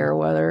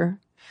Fairweather.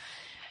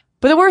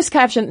 But the worst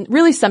caption,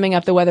 really summing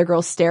up the weather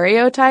girl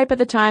stereotype at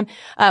the time,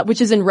 which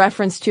is in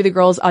reference to the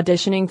girls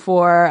auditioning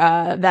for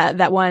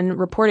that one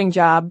reporting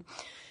job,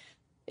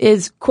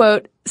 is,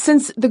 quote,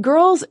 since the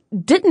girls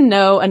didn't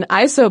know an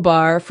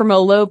isobar from a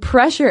low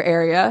pressure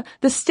area,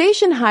 the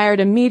station hired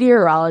a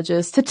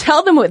meteorologist to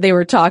tell them what they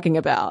were talking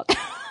about.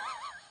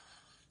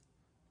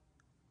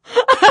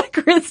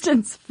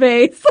 Kristen's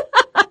face.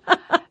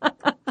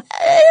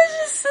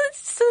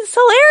 It's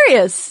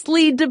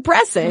hilariously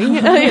depressing,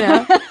 you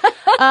know.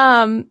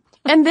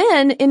 And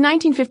then in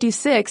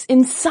 1956,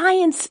 in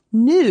Science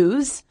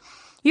News,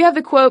 you have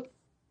the quote,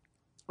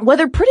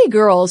 "Whether pretty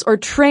girls or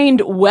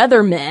trained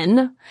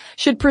weathermen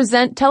should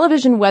present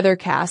television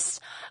weathercasts,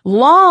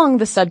 long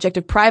the subject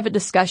of private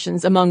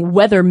discussions among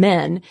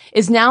weathermen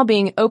is now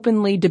being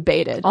openly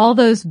debated." All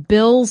those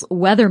Bill's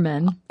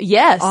weathermen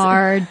Yes.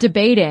 are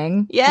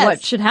debating Yes.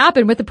 what should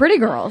happen with the pretty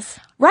girls.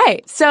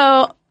 Right.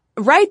 So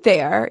right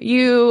there,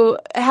 you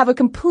have a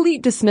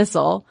complete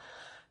dismissal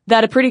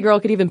that a pretty girl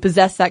could even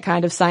possess that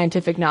kind of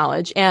scientific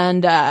knowledge.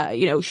 And,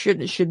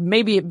 should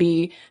maybe it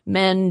be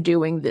men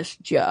doing this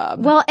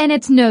job? Well, and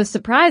it's no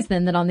surprise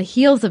then that on the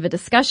heels of a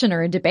discussion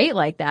or a debate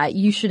like that,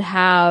 you should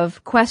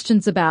have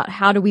questions about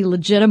how do we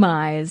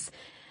legitimize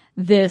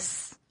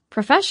this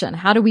profession?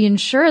 How do we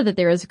ensure that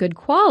there is good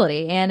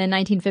quality? And in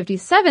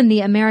 1957,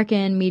 the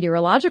American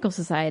Meteorological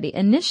Society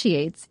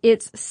initiates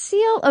its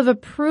seal of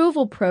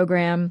approval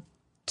program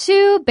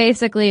to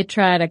basically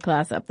try to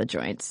class up the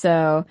joint.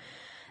 So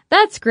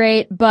that's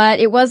great,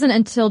 but it wasn't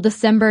until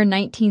December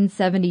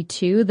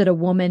 1972 that a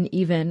woman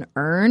even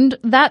earned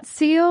that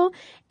seal,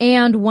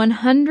 and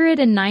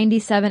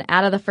 197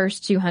 out of the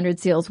first 200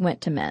 seals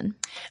went to men.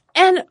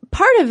 And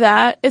part of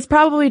that is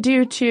probably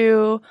due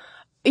to,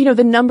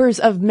 the numbers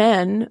of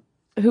men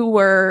who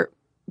were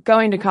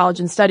going to college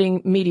and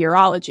studying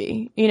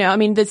meteorology.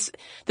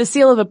 The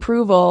seal of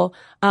approval,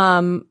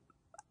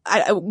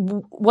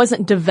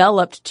 wasn't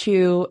developed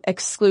to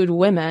exclude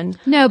women.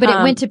 No, but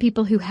it went to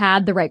people who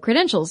had the right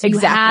credentials.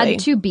 Exactly. You had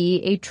to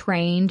be a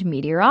trained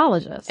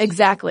meteorologist.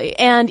 Exactly.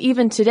 And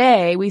even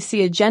today, we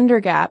see a gender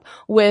gap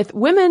with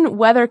women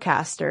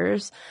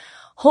weathercasters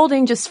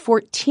holding just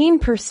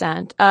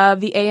 14% of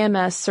the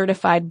AMS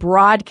certified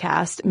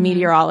broadcast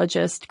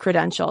meteorologist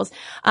credentials.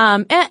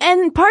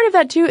 And part of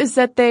that too is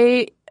that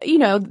the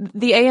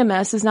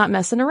AMS is not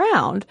messing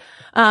around.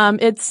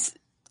 It's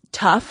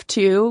tough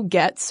to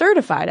get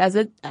certified as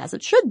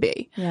it should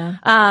be. Yeah.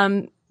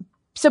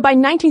 So by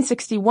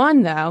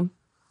 1961 though,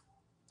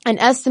 an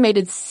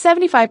estimated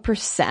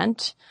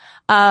 75%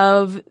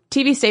 of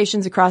TV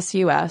stations across the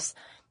U.S.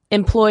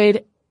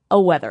 employed a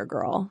weather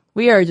girl.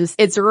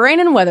 It's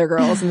raining weather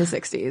girls in the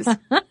 60s.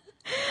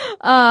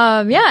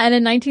 And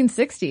in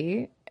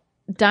 1960,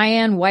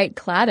 Diane White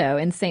Clado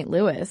in St.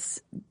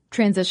 Louis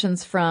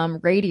transitions from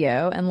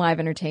radio and live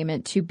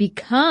entertainment to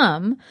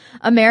become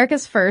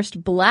America's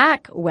first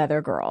black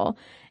weather girl.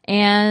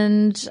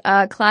 And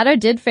Clado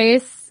did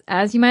face,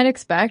 as you might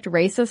expect,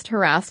 racist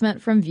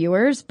harassment from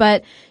viewers,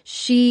 but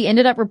she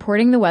ended up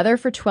reporting the weather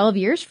for 12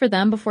 years for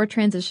them before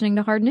transitioning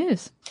to hard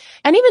news.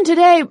 And even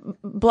today,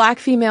 black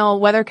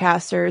female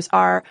weathercasters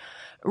are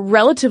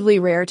relatively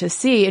rare to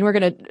see, and we're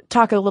going to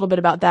talk a little bit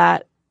about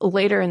that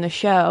later in the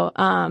show.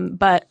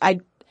 But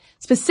I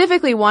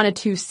specifically wanted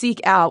to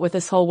seek out with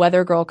this whole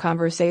weather girl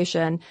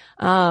conversation,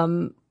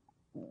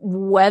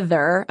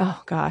 weather.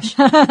 Oh gosh.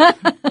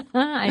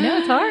 I know,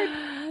 it's hard.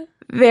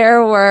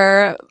 There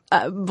were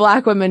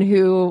black women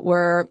who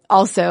were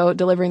also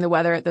delivering the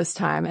weather at this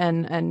time,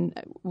 and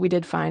we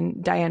did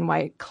find Diane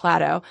White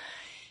Clado.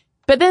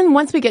 But then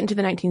once we get into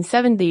the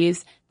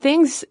 1970s,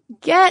 things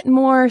get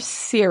more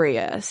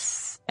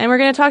serious. And we're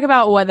going to talk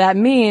about what that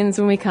means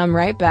when we come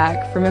right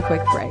back from a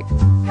quick break.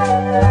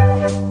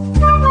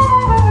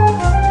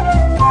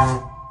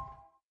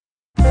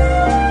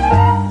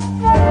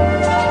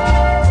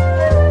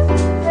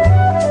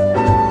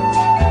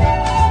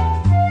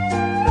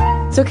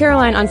 So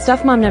Caroline, on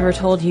Stuff Mom Never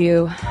Told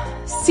You,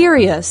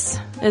 serious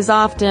is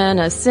often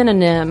a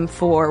synonym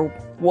for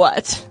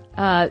what?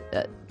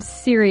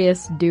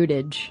 Serious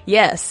dudage.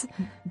 Yes.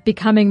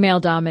 Becoming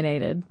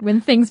male-dominated. When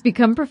things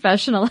become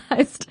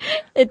professionalized,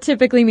 it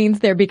typically means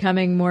they're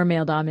becoming more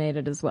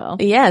male-dominated as well.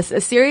 Yes, a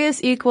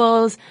serious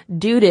equals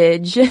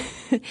dudage.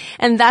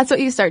 And that's what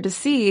you start to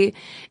see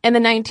in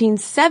the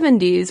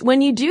 1970s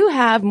when you do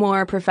have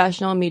more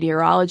professional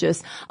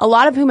meteorologists, a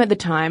lot of whom at the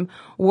time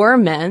were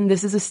men.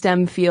 This is a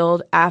STEM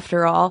field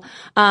after all.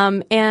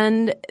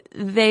 And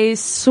they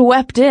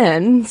swept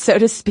in, so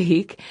to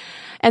speak,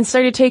 and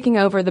started taking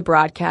over the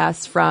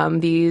broadcasts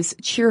from these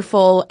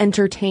cheerful,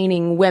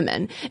 entertaining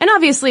women. And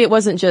obviously it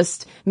wasn't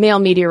just male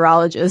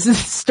meteorologists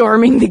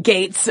storming the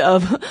gates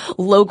of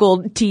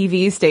local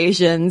TV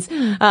stations.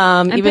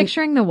 I'm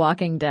picturing The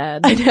Walking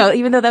Dead. I know,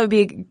 even though that would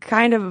be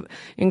kind of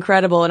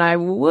incredible, and I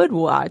would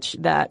watch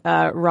that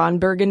Ron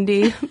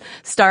Burgundy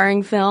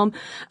starring film.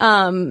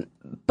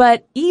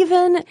 But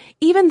even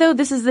though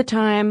this is the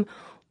time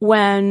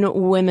when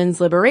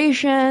women's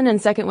liberation and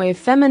second wave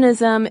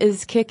feminism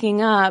is kicking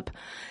up,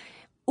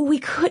 we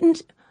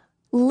couldn't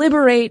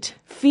liberate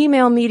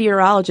female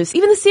meteorologists,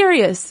 even the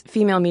serious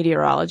female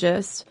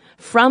meteorologists,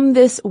 from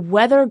this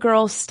weather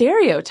girl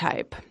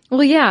stereotype.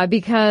 Well, yeah,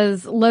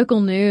 because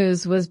local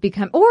news was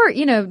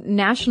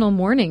national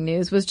morning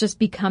news was just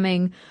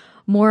becoming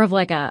more of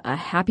like a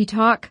happy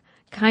talk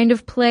kind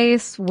of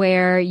place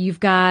where you've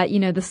got,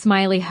 the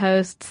smiley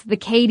hosts, the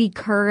Katie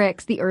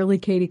Couricks, the early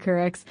Katie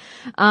Couricks,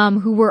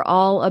 who were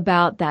all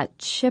about that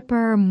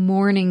chipper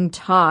morning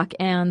talk.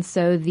 And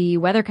so the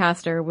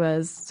weathercaster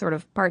was sort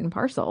of part and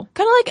parcel.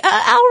 Kind of like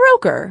Al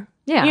Roker.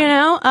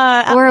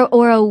 Yeah.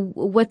 Or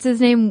what's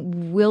his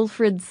name?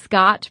 Wilfred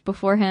Scott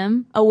before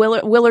him?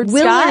 Willard Scott?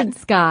 Willard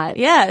Scott.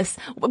 Yes.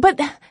 But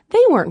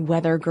they weren't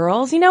weather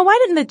girls. Why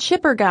didn't the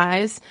chipper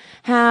guys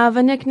have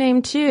a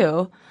nickname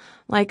too?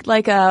 Like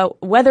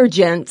weather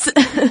gents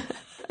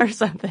or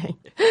something.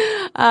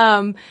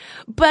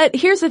 But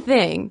here's the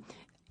thing.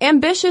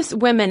 Ambitious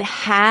women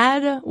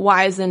had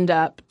wisened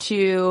up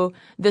to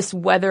this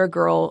weather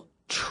girl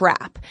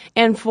trap.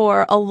 And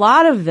for a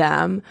lot of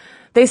them,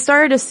 they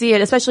started to see it,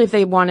 especially if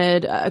they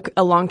wanted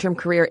a long-term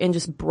career in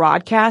just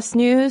broadcast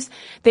news.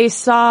 They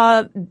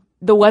saw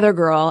the weather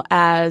girl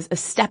as a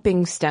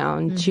stepping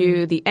stone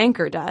to the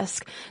anchor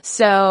desk.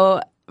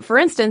 So, for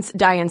instance,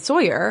 Diane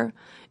Sawyer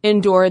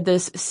endured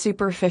this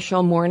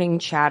superficial morning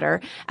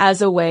chatter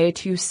as a way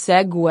to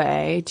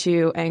segue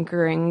to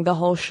anchoring the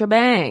whole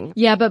shebang.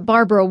 Yeah, but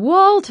Barbara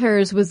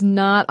Walters was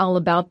not all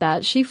about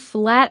that. She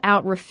flat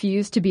out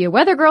refused to be a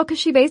weather girl because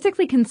she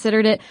basically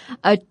considered it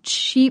a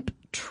cheap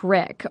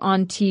trick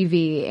on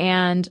TV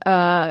and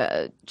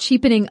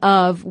cheapening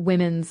of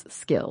women's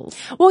skills.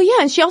 Well,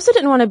 yeah, and she also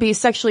didn't want to be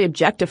sexually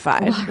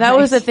objectified. Right. That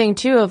was the thing,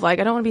 too, of I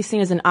don't want to be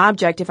seen as an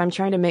object if I'm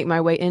trying to make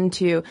my way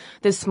into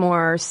this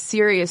more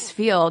serious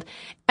field.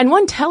 And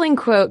one telling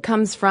quote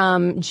comes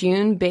from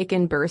June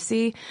Bacon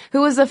Bursey,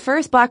 who was the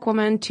first Black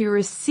woman to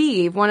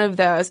receive one of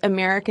those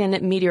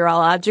American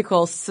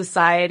Meteorological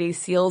Society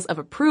seals of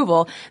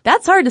approval.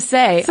 That's hard to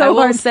say, I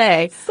will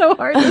say. So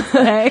hard to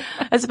say.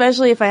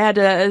 Especially if I had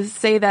to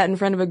say that in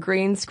front of a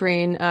green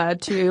screen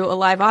to a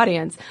live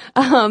audience.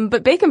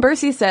 But Bacon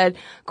Bursey said,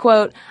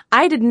 quote,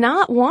 "I did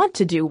not want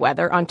to do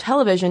weather on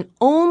television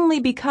only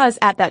because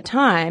at that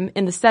time,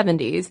 in the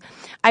 70s,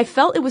 I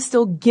felt it was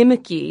still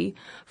gimmicky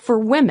for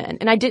women,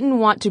 and I didn't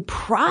want to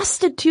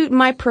prostitute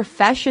my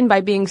profession by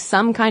being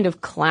some kind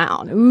of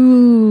clown."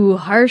 Ooh,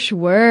 harsh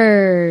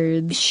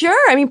words.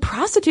 Sure.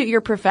 Prostitute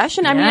your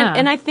profession. Yeah.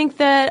 And I think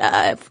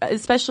that,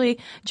 especially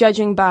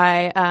judging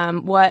by,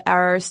 what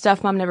our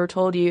Stuff Mom Never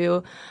Told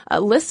You,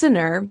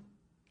 listener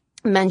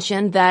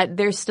mentioned, that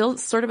there's still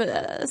sort of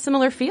a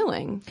similar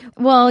feeling.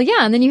 Well, yeah,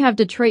 and then you have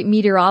Detroit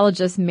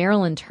meteorologist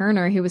Marilyn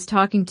Turner, who was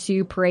talking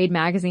to Parade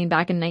magazine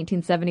back in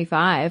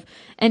 1975.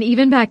 And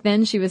even back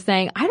then she was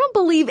saying, "I don't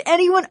believe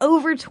anyone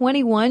over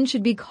 21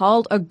 should be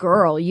called a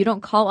girl. You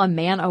don't call a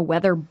man a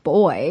weather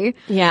boy."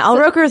 Yeah, Al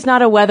Roker is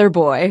not a weather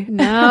boy.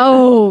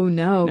 No,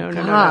 God.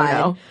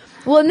 No.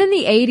 Well, and then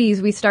the 80s,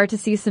 we start to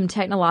see some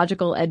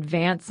technological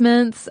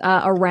advancements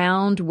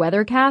around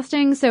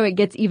weathercasting, so it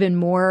gets even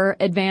more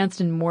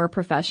advanced and more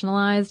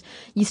professionalized.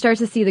 You start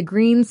to see the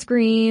green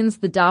screens,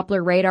 the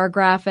Doppler radar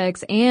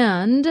graphics,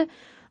 and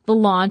the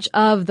launch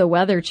of the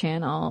Weather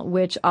Channel,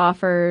 which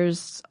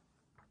offers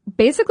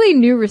basically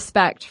new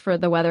respect for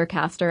the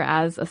weathercaster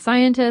as a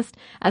scientist,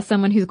 as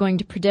someone who's going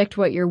to predict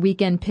what your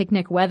weekend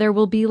picnic weather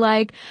will be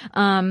like.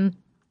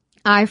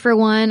 I, for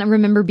one,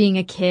 remember being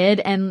a kid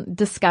and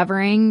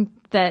discovering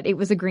that it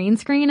was a green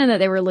screen and that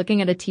they were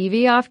looking at a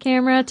TV off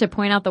camera to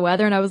point out the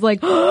weather. And I was like,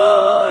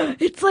 oh,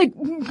 it's like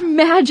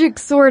magic,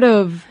 sort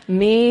of.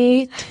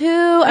 Me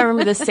too. I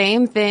remember the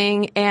same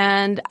thing.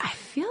 And I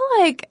feel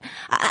like,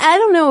 I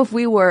don't know if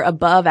we were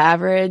above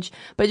average,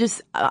 but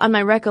just on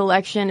my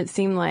recollection, it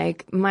seemed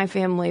like my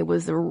family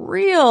was a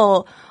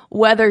real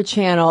Weather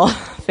Channel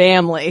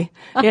family.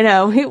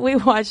 We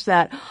watched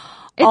that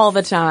all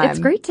the time. It's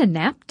great to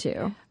nap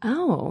to.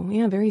 Oh,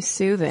 yeah, very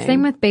soothing.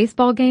 Same with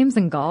baseball games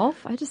and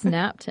golf. I just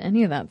nap to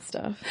any of that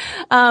stuff.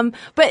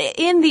 But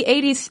in the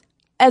 80s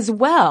as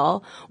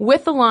well,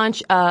 with the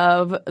launch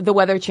of the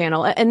Weather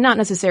Channel, and not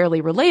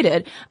necessarily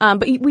related,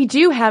 but we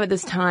do have at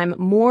this time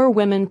more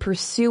women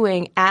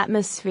pursuing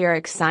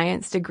atmospheric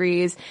science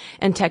degrees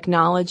and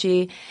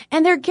technology,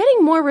 and they're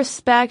getting more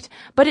respect,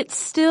 but it's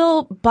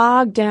still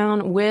bogged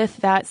down with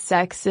that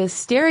sexist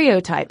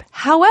stereotype.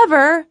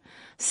 However,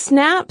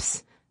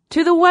 snaps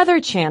to the Weather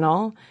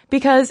Channel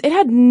because it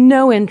had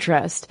no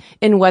interest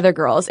in weather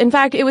girls. In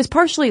fact, it was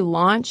partially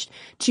launched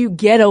to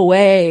get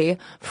away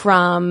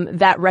from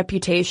that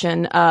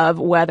reputation of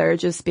weather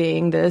just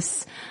being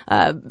this,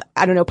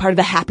 part of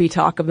the happy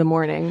talk of the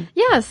morning.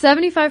 Yeah,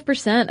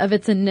 75% of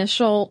its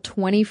initial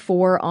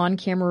 24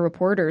 on-camera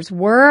reporters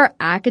were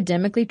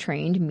academically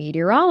trained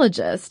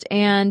meteorologists.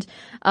 And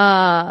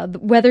the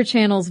Weather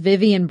Channel's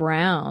Vivian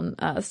Brown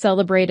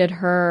celebrated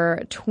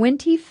her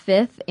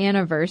 25th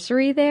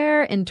anniversary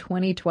there in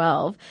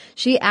 2012.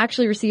 She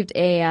actually received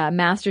a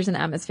master's in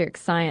atmospheric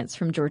science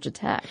from Georgia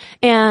Tech.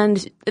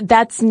 And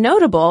that's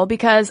notable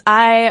because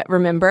I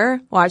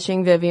remember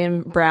watching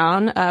Vivian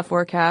Brown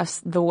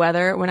forecast the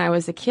weather when I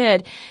was a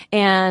kid.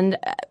 And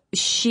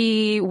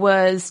she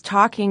was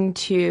talking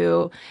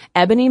to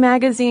Ebony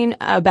magazine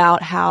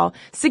about how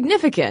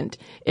significant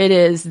it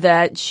is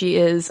that she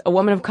is a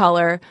woman of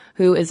color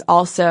who is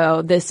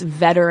also this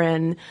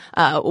veteran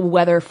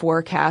weather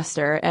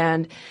forecaster.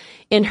 And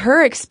in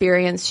her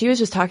experience, she was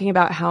just talking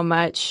about how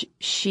much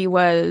she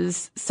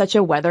was such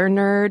a weather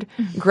nerd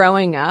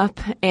growing up,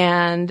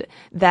 and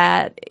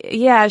that,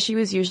 yeah, she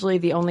was usually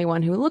the only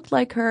one who looked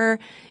like her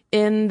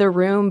in the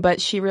room,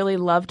 but she really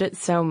loved it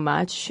so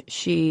much,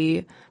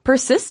 she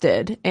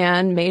persisted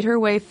and made her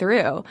way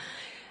through.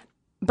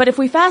 But if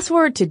we fast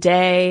forward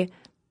today,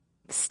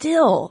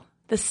 still,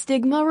 the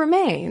stigma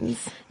remains.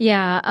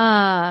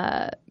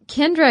 Yeah,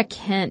 Kendra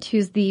Kent,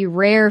 who's the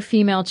rare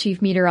female chief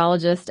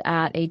meteorologist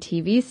at a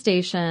TV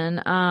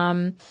station,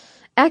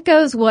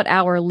 echoes what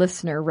our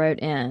listener wrote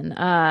in.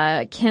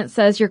 Kent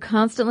says, "You're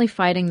constantly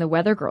fighting the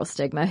weather girl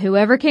stigma.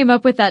 Whoever came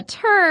up with that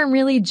term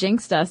really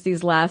jinxed us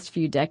these last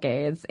few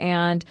decades."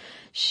 And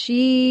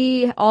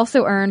she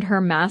also earned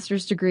her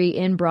master's degree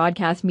in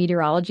broadcast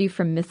meteorology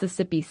from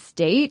Mississippi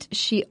State.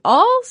 She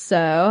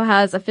also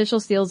has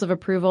official seals of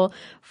approval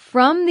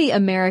from the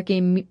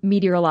American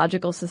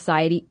Meteorological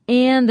Society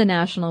and the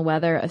National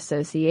Weather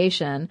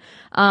Association.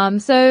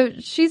 So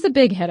she's a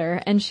big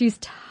hitter, and she's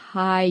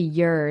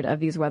tired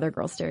of these weather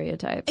girl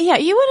stereotypes. Yeah,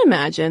 you would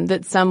imagine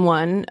that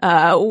someone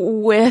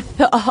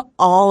with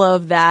all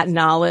of that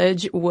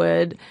knowledge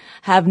would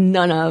have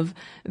none of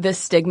this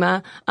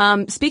stigma.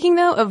 Speaking,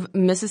 though, of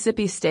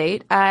Mississippi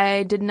State,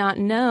 I did not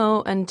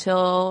know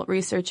until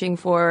researching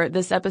for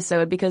this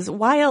episode, because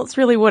why else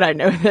really would I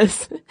know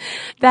this,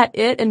 that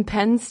it and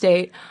Penn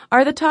State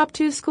are the top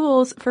two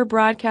schools for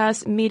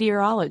broadcast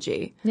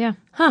meteorology. Yeah.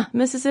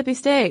 Mississippi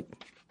State.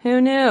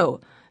 Who knew?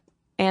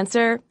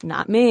 Answer,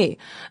 not me.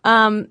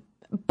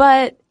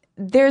 But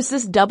there's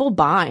this double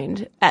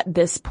bind at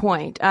this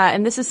point.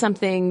 And this is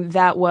something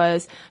that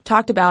was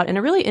talked about in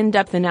a really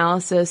in-depth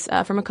analysis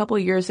from a couple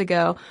of years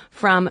ago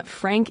from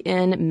Frank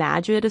N.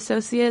 Madrid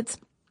Associates.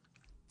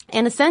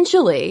 And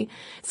essentially,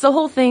 it's the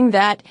whole thing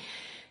that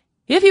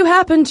if you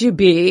happen to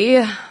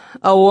be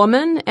a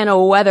woman and a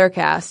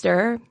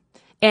weathercaster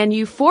and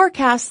you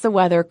forecast the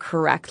weather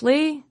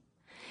correctly,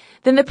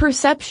 then the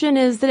perception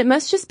is that it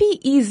must just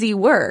be easy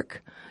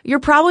work. You're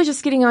probably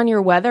just getting on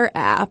your weather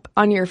app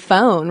on your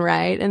phone,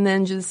 right? And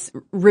then just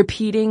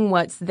repeating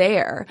what's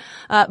there.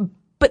 But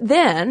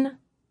then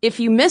if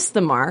you miss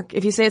the mark,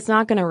 if you say it's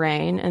not going to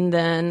rain and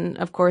then,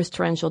 of course,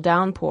 torrential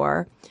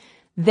downpour,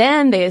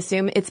 then they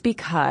assume it's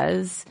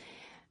because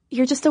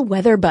you're just a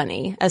weather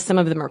bunny, as some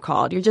of them are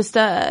called. You're just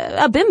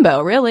a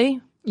bimbo, really.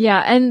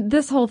 Yeah, and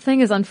this whole thing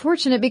is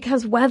unfortunate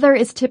because weather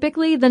is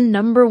typically the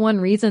number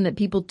one reason that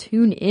people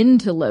tune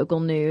into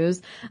local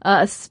news,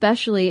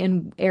 especially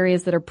in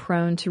areas that are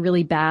prone to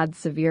really bad,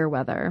 severe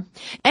weather.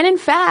 And in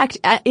fact,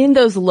 in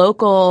those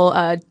local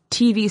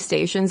TV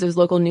stations, those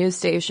local news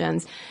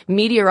stations,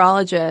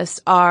 meteorologists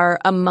are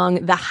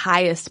among the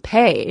highest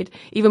paid,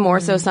 even more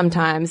so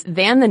sometimes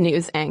than the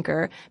news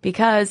anchor,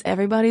 because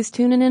everybody's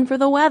tuning in for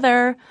the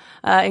weather,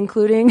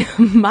 including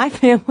my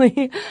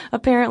family,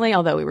 apparently,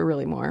 although we were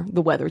really more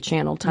the Weather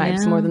Channel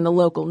types, more than the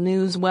local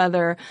news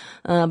weather.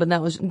 But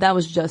that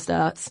was just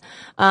us.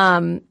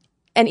 And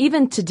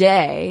even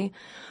today,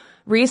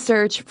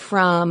 research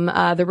from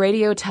the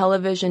Radio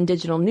Television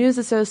Digital News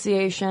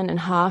Association and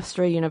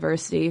Hofstra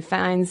University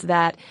finds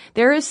that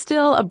there is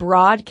still a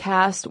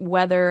broadcast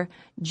weather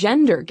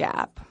gender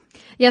gap.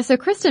 Yeah, so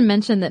Kristen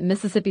mentioned that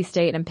Mississippi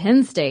State and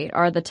Penn State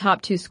are the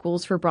top two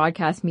schools for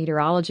broadcast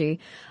meteorology.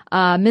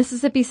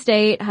 Mississippi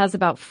State has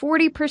about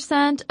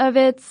 40% of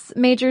its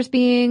majors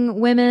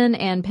being women,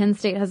 and Penn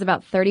State has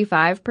about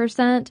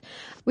 35%,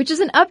 which is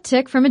an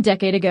uptick from a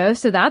decade ago,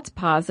 so that's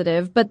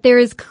positive. But there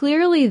is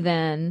clearly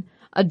then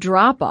a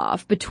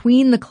drop-off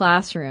between the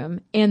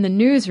classroom and the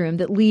newsroom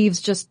that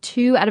leaves just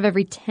 2 out of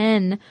every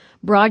 10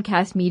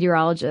 broadcast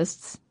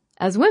meteorologists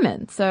as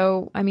women.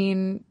 So, I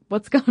mean,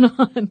 what's going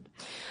on?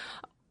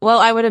 Well,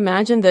 I would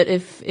imagine that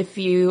if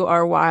you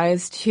are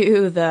wise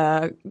to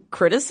the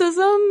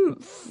criticism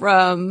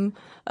from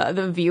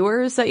the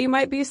viewers that you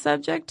might be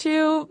subject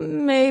to,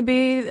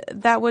 maybe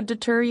that would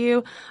deter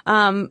you.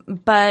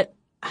 But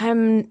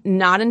I'm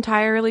not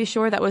entirely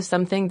sure that was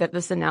something that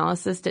this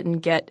analysis didn't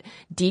get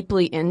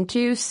deeply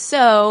into.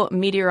 So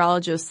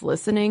meteorologists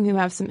listening who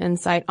have some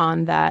insight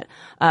on that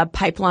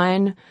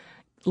pipeline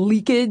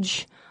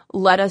leakage,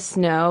 let us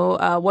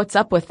know what's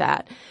up with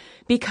that.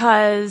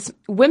 Because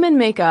women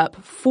make up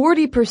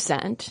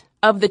 40%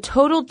 of the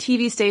total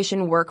TV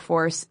station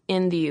workforce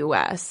in the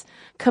U.S.,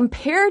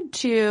 compared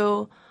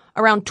to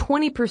around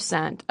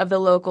 20% of the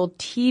local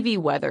TV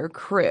weather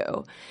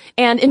crew.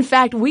 And in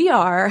fact, we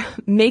are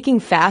making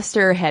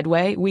faster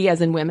headway, we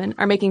as in women,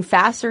 are making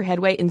faster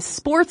headway in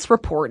sports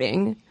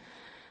reporting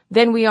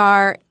than we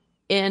are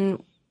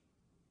in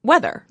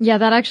weather. Yeah,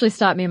 that actually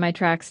stopped me in my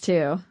tracks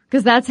too,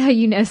 because that's how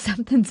you know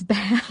something's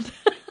bad.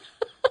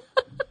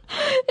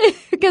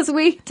 Because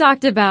we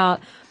talked about,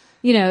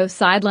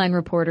 sideline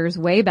reporters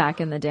way back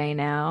in the day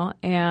now,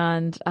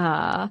 and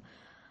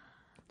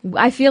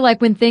I feel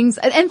like when things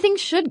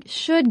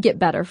should get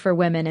better for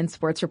women in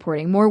sports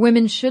reporting. More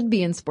women should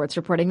be in sports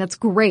reporting. That's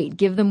great.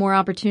 Give them more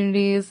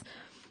opportunities.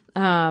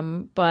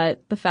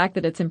 But the fact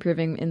that it's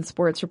improving in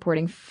sports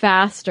reporting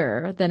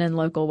faster than in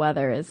local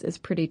weather is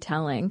pretty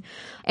telling.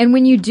 And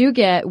when you do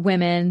get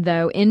women,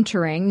 though,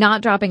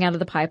 not dropping out of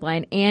the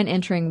pipeline and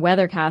entering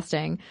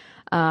weathercasting,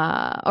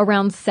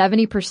 around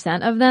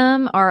 70% of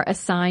them are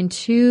assigned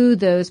to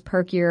those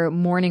perkier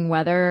morning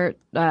weather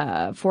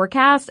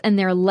forecasts, and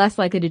they're less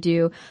likely to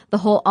do the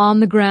whole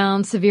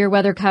on-the-ground severe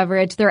weather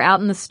coverage. They're out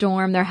in the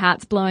storm, their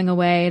hat's blowing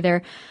away,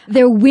 their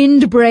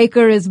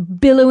windbreaker is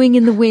billowing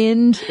in the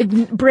wind,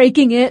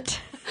 breaking it.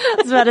 I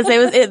was about to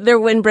say, their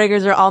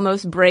windbreakers are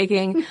almost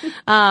breaking.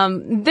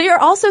 There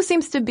also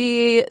seems to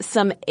be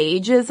some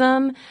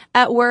ageism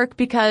at work,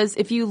 because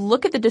if you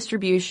look at the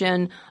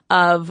distribution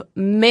of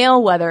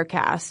male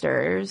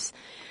weathercasters,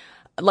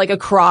 like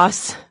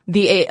across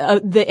the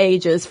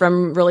ages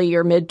from really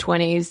your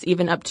mid-20s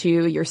even up to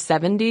your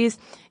 70s,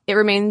 it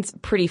remains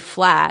pretty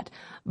flat.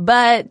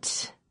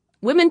 But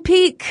women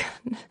peak,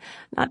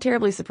 not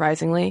terribly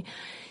surprisingly,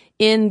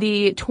 in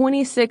the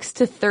 26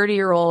 to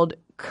 30-year-old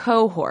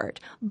cohort.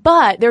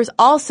 But there's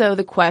also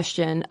the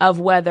question of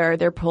whether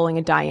they're pulling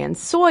a Diane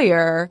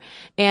Sawyer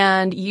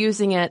and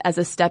using it as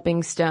a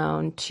stepping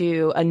stone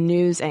to a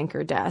news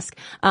anchor desk.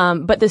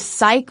 But the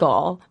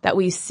cycle that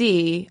we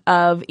see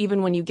of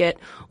even when you get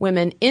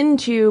women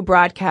into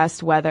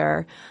broadcast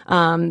weather,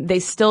 they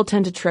still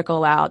tend to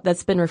trickle out.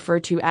 That's been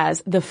referred to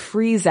as the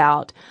freeze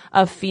out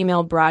of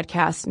female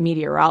broadcast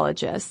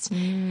meteorologists.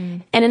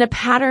 And in a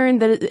pattern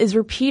that is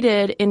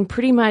repeated in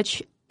pretty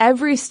much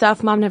every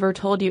Stuff Mom Never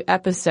Told You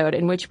episode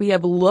in which we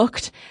have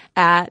looked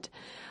at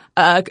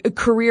a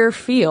career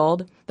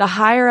field, the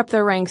higher up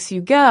the ranks you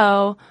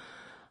go,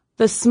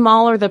 the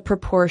smaller the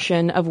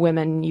proportion of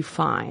women you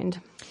find.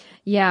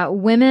 Yeah,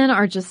 women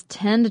are just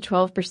 10 to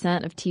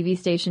 12% of TV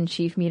station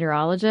chief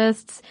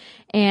meteorologists.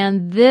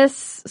 And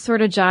this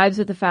sort of jives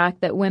with the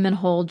fact that women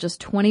hold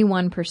just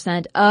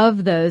 21%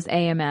 of those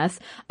AMS,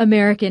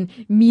 American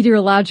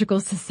Meteorological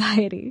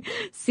Society,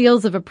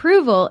 seals of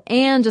approval,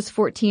 and just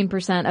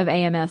 14% of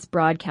AMS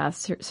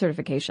broadcast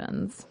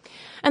certifications.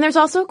 And there's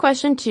also a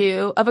question,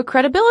 too, of a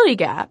credibility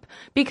gap,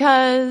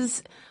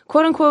 because,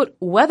 quote-unquote,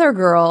 weather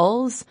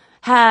girls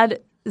had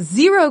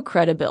zero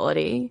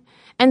credibility.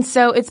 And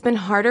so it's been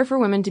harder for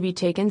women to be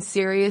taken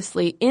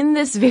seriously in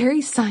this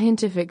very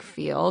scientific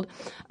field.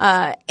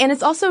 And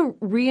it's also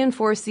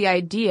reinforced the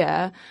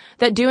idea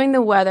that doing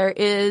the weather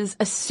is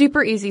a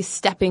super easy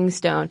stepping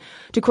stone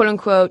to, quote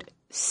unquote,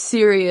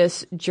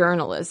 serious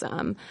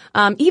journalism.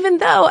 Even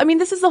though, I mean,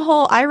 this is the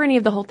whole irony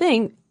of the whole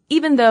thing,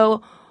 even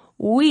though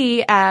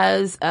we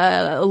as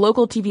a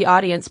local TV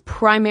audience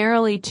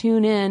primarily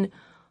tune in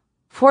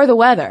for the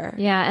weather.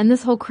 Yeah, and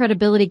this whole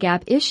credibility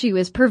gap issue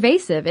is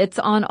pervasive. It's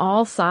on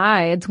all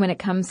sides when it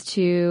comes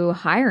to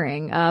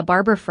hiring.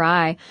 Barbara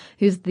Fry,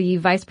 who's the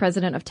vice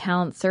president of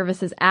talent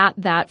services at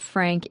that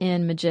Frank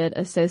N. Majid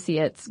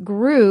Associates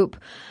group,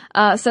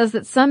 says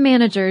that some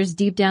managers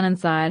deep down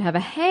inside have a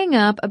hang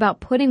up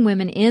about putting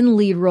women in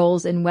lead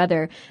roles in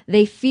weather.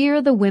 They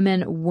fear the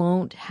women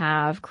won't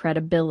have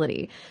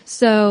credibility.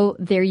 So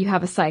there you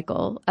have a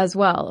cycle as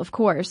well, of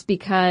course,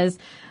 because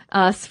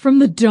from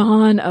the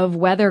dawn of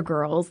Weather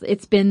Girls,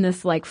 it's been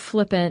this like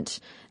flippant,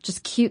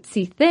 just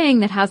cutesy thing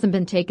that hasn't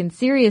been taken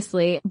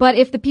seriously. But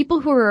if the people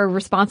who are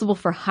responsible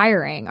for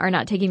hiring are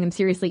not taking them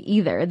seriously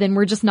either, then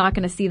we're just not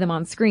going to see them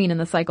on screen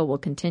and the cycle will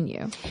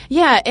continue.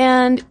 Yeah,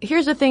 and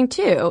here's the thing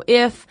too.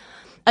 If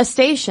a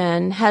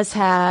station has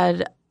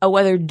had a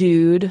weather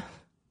dude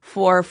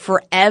for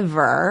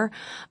forever,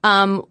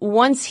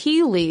 once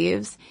he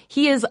leaves,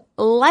 he is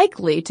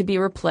likely to be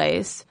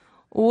replaced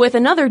with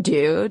another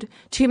dude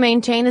to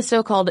maintain a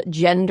so-called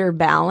gender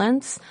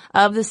balance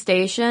of the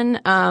station,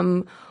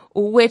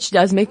 which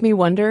does make me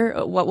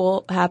wonder what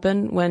will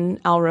happen when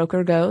Al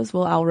Roker goes.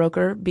 Will Al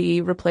Roker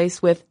be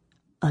replaced with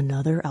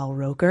another Al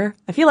Roker?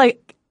 I feel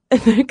like,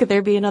 could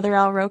there be another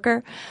Al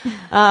Roker?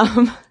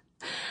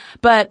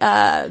 But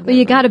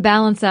you got to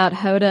balance out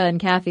Hoda and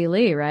Kathy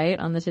Lee, right,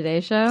 on the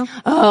Today Show?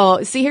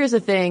 Oh, see, here's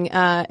the thing,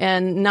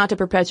 and not to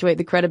perpetuate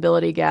the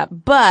credibility gap,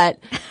 but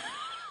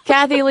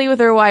Kathy Lee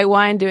with her white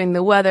wine doing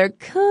the weather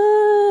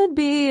could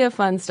be a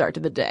fun start to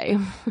the day.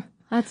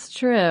 That's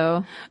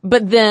true.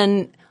 But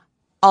then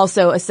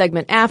also a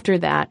segment after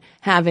that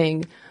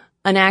having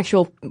an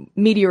actual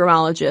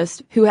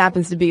meteorologist who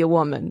happens to be a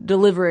woman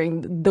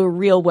delivering the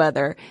real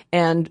weather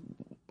and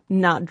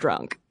not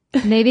drunk.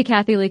 Maybe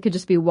Kathy Lee could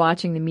just be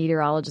watching the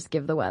meteorologist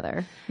give the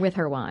weather with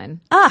her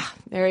wine. Ah,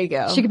 there you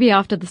go. She could be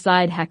off to the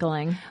side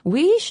heckling.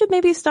 We should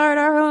maybe start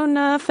our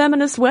own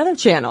feminist weather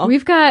channel.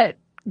 We've got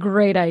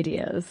great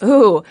ideas.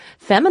 Ooh,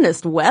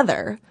 feminist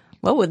weather.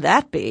 What would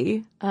that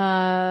be?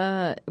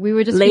 We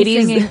would just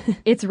Ladies. be singing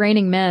It's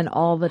Raining Men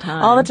all the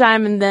time. All the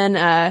time, and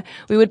then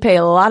we would pay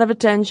a lot of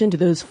attention to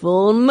those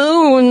full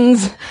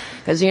moons,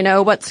 because you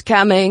know what's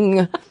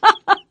coming.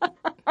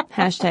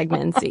 Hashtag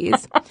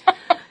Menses.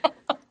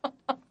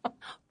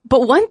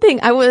 But one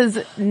thing I was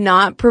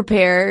not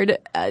prepared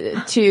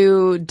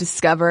to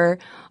discover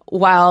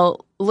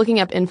while looking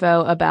up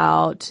info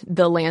about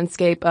the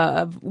landscape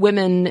of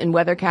women in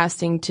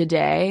weathercasting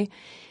today,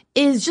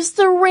 is just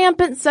the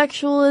rampant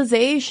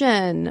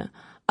sexualization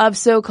of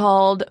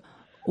so-called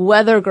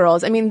weather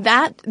girls. I mean,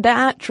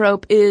 that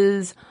trope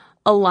is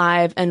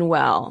alive and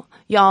well.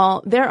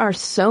 Y'all, there are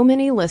so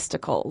many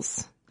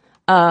listicles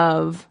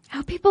of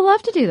how people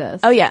love to do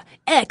this. Oh yeah,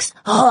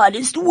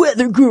 ex-hottest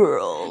weather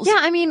girls. Yeah,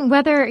 I mean,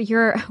 whether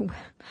you're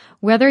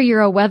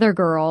a weather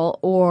girl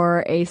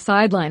or a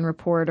sideline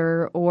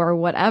reporter or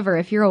whatever,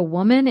 if you're a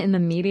woman in the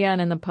media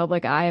and in the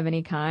public eye of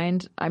any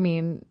kind, I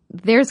mean,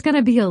 there's going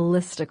to be a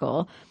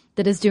listicle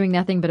that is doing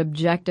nothing but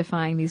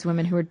objectifying these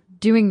women who are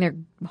doing their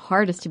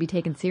hardest to be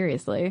taken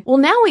seriously. Well,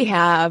 now we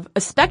have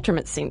a spectrum,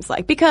 it seems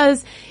like,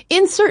 because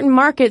in certain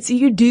markets,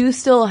 you do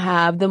still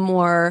have the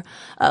more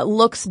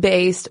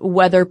looks-based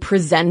weather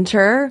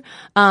presenter.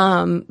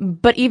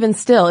 But even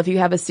still, if you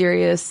have a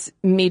serious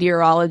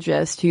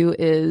meteorologist who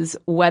is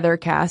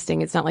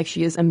weathercasting, it's not like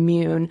she is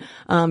immune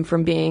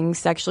from being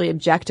sexually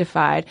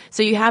objectified.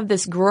 So you have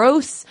this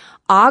gross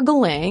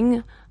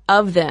ogling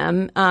of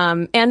them,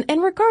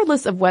 and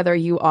regardless of whether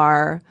you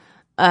are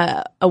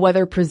a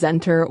weather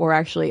presenter or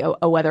actually a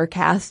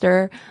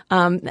weathercaster,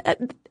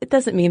 it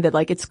doesn't mean that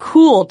like it's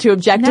cool to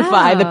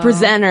objectify the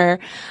presenter.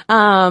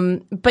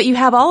 But you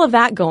have all of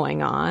that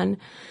going on,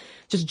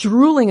 just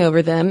drooling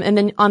over them, and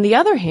then on the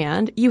other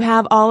hand, you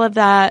have all of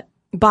that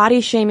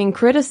body shaming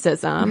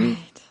criticism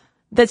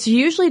that's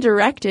usually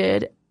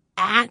directed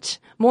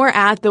more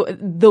at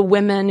the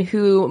women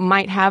who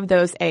might have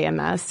those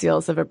AMS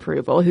seals of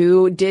approval,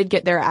 who did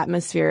get their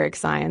atmospheric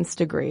science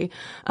degree,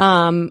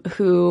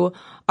 who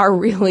are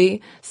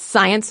really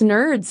science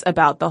nerds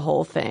about the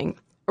whole thing.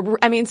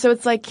 I mean, so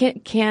it's like,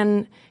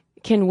 can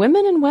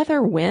women in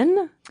weather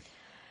win?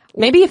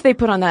 Maybe if they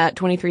put on that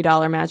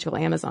 $23 magical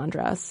Amazon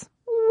dress.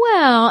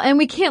 Well, and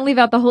we can't leave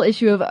out the whole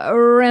issue of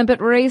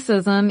rampant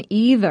racism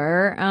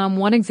either.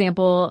 One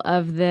example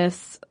of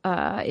this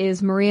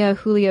is Maria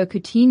Julio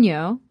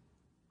Coutinho.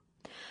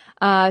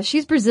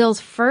 She's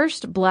Brazil's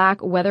first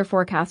black weather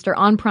forecaster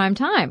on prime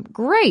time.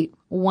 Great.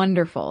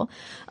 Wonderful.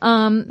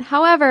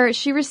 However,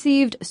 she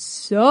received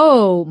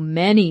so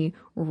many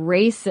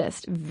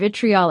racist,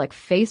 vitriolic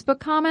Facebook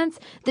comments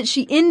that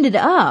she ended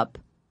up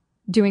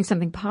doing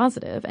something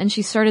positive. And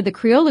she started the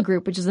Criolla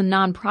Group, which is a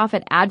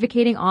nonprofit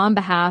advocating on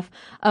behalf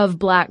of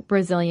black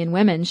Brazilian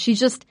women. She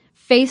just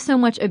faced so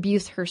much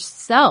abuse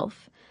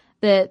herself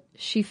that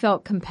she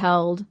felt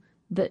compelled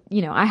that,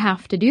 you know, I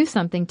have to do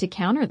something to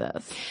counter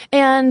this.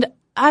 And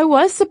I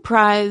was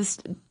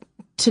surprised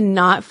to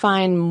not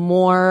find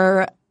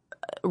more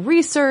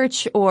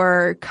research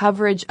or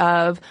coverage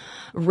of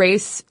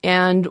race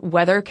and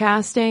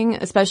weathercasting,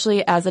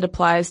 especially as it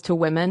applies to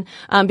women,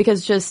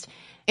 because just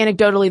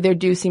anecdotally, there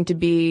do seem to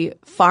be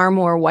far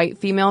more white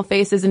female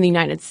faces in the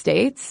United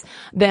States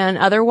than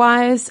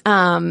otherwise.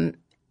 And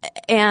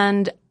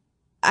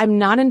I'm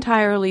not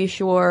entirely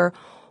sure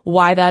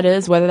why that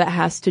is, whether that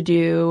has to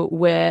do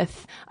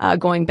with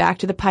going back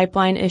to the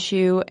pipeline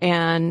issue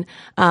and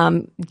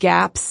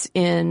gaps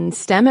in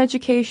STEM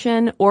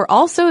education, or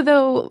also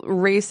though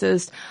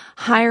racist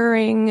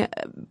hiring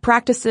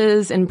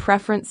practices and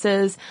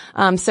preferences.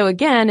 So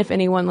again, if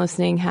anyone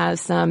listening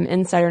has some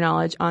insider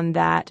knowledge on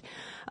that,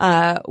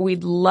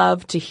 we'd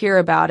love to hear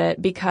about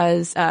it,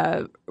 because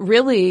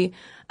really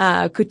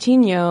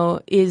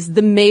Coutinho is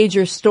the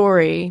major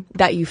story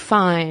that you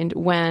find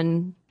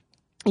when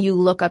you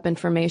look up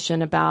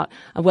information about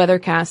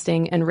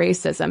weathercasting and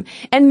racism.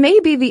 And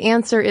maybe the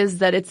answer is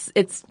that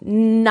it's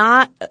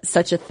not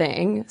such a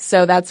thing,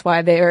 so that's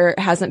why there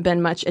hasn't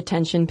been much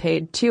attention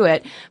paid to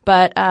it.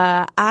 But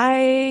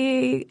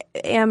I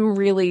am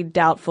really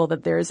doubtful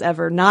that there's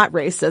ever not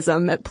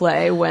racism at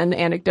play when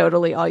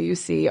anecdotally all you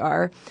see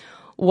are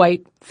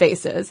white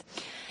faces.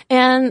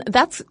 And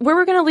that's where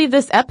we're going to leave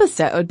this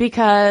episode,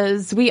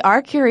 because we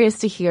are curious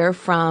to hear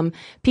from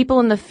people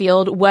in the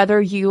field, whether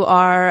you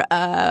are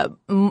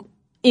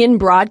in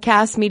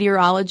broadcast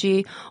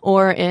meteorology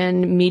or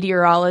in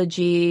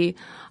meteorology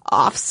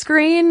off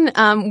screen.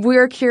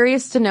 We're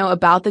curious to know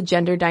about the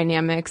gender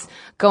dynamics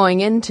going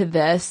into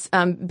this,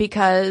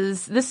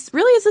 because this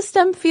really is a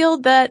STEM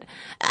field that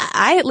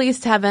I at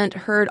least haven't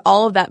heard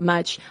all of that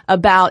much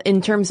about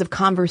in terms of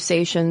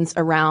conversations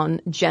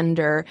around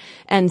gender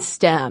and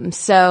STEM.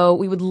 So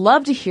we would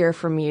love to hear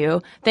from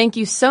you. Thank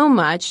you so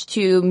much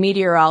to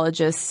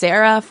meteorologist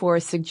Sarah for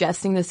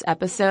suggesting this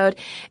episode.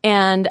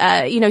 And,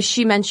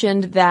 she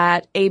mentioned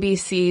that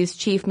ABC's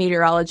chief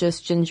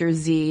meteorologist, Ginger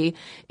Zee,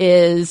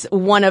 is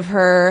one of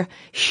her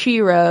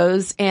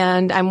heroes.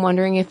 And I'm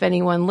wondering if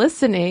anyone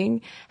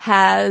listening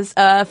has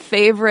a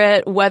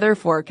favorite weather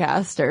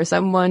forecaster,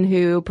 someone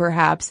who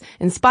perhaps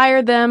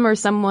inspired them or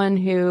someone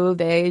who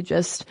they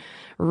just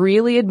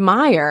really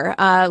admire.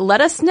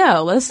 Let us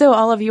know. Let us know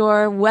all of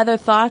your weather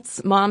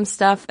thoughts.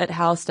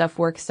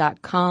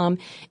 momstuff@howstuffworks.com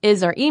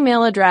is our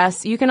email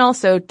address. You can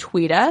also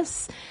tweet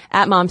us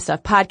at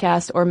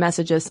momstuffpodcast or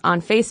message us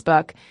on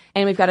Facebook.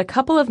 And we've got a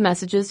couple of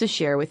messages to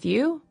share with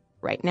you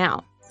right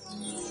now.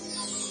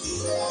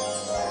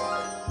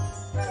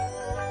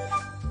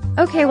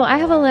 Okay, well, I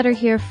have a letter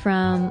here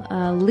from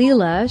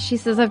Leela. She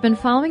says, I've been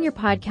following your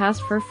podcast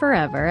for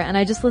forever, and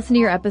I just listened to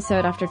your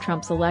episode after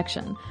Trump's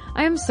election.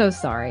 I am so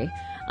sorry.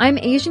 I'm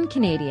Asian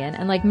Canadian,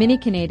 and like many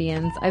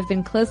Canadians, I've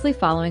been closely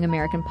following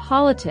American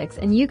politics,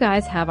 and you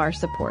guys have our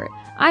support.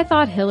 I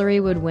thought Hillary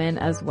would win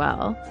as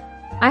well.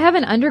 I have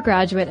an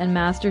undergraduate and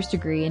master's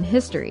degree in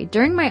history.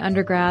 During my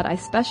undergrad, I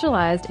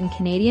specialized in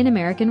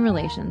Canadian-American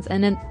relations,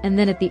 and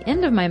then at the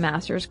end of my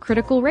master's,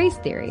 critical race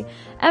theory.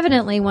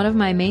 Evidently, one of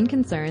my main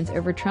concerns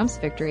over Trump's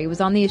victory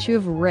was on the issue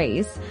of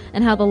race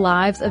and how the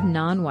lives of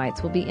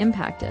non-whites will be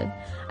impacted.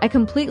 I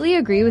completely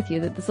agree with you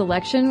that this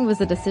election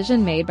was a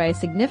decision made by a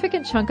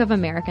significant chunk of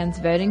Americans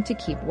voting to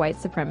keep white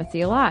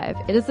supremacy alive.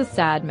 It is a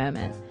sad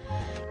moment.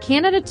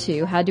 Canada,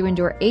 too, had to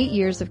endure 8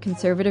 years of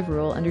conservative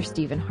rule under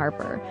Stephen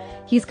Harper.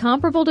 He's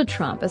comparable to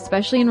Trump,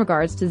 especially in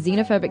regards to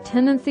xenophobic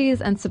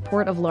tendencies and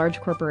support of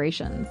large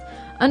corporations.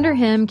 Under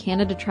him,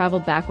 Canada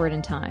traveled backward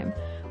in time.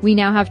 We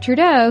now have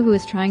Trudeau, who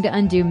is trying to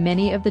undo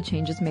many of the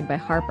changes made by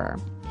Harper.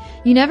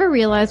 You never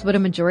realize what a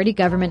majority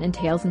government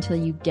entails until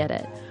you get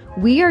it.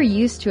 We are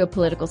used to a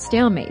political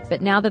stalemate,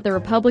 but now that the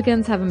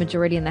Republicans have a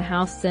majority in the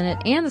House, Senate,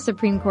 and the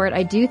Supreme Court,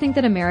 I do think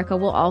that America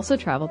will also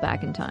travel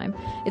back in time.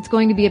 It's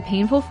going to be a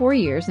painful 4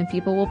 years, and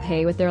people will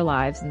pay with their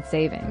lives and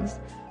savings.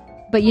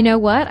 But you know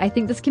what? I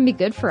think this can be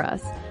good for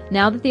us.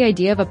 Now that the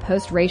idea of a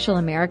post-racial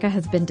America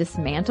has been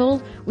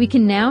dismantled, we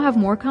can now have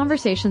more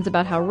conversations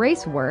about how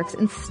race works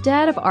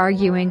instead of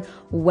arguing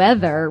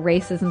whether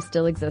racism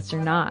still exists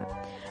or not.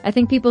 I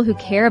think people who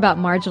care about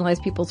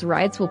marginalized people's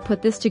rights will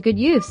put this to good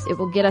use. It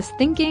will get us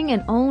thinking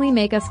and only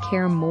make us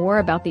care more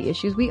about the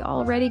issues we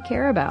already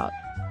care about.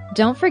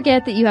 Don't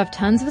forget that you have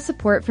tons of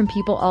support from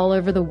people all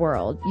over the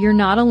world. You're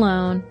not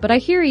alone, but I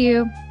hear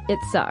you. It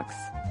sucks.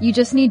 You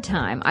just need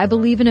time. I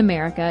believe in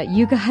America.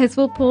 You guys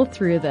will pull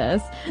through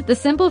this. The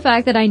simple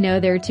fact that I know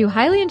there are 2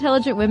 highly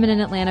intelligent women in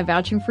Atlanta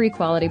vouching for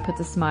equality puts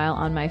a smile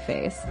on my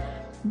face.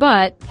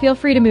 But feel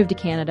free to move to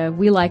Canada.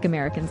 We like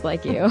Americans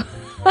like you.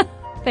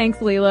 Thanks,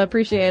 Leela.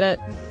 Appreciate it.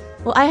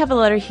 Well, I have a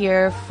letter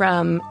here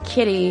from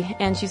Kitty,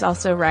 and she's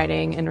also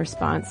writing in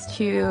response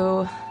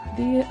to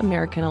the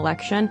American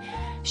election.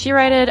 She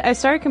wrote, I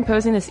started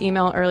composing this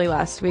email early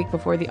last week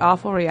before the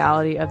awful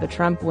reality of the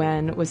Trump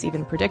win was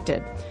even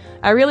predicted.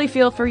 I really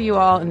feel for you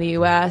all in the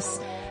U.S.,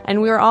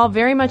 and we are all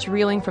very much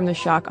reeling from the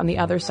shock on the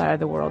other side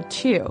of the world,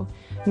 too.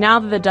 Now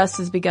that the dust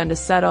has begun to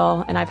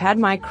settle and I've had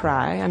my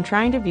cry, I'm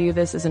trying to view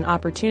this as an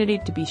opportunity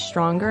to be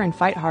stronger and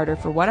fight harder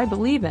for what I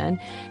believe in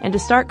and to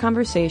start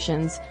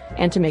conversations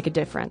and to make a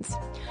difference.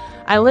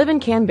 I live in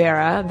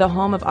Canberra, the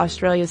home of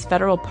Australia's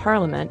federal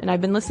parliament, and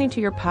I've been listening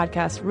to your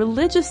podcast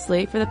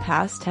religiously for the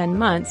past 10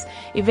 months,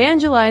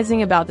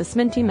 evangelizing about this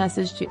minty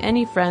message to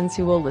any friends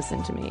who will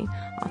listen to me.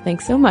 Oh,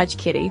 thanks so much,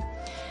 Kitty.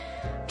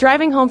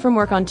 Driving home from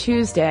work on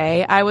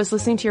Tuesday, I was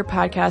listening to your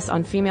podcast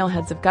on female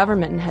heads of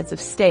government and heads of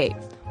state.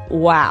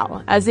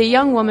 Wow. As a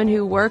young woman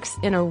who works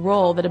in a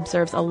role that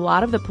observes a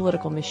lot of the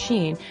political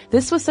machine,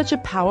 this was such a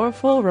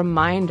powerful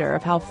reminder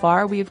of how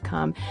far we've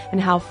come and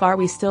how far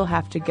we still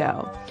have to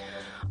go.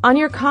 On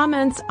your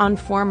comments on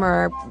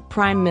former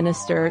Prime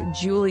Minister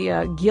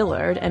Julia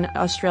Gillard and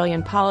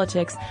Australian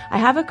politics, I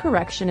have a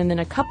correction and then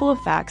a couple of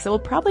facts that will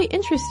probably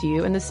interest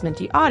you and the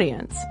Sminty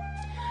audience.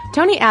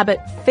 Tony Abbott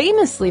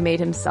famously made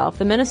himself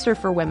the Minister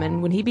for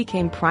Women when he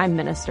became Prime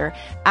Minister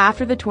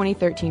after the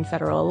 2013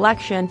 federal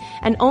election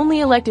and only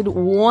elected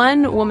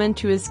one woman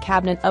to his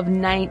cabinet of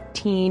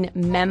 19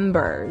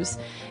 members.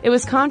 It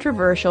was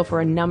controversial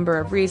for a number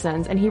of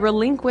reasons, and he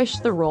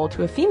relinquished the role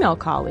to a female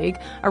colleague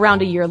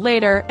around a year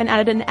later and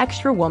added an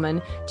extra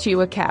woman to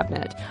a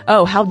cabinet.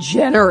 Oh, how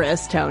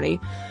generous, Tony.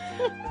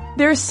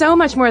 There's so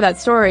much more to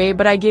that story,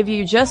 but I give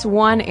you just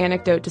one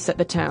anecdote to set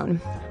the tone.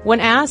 When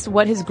asked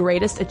what his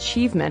greatest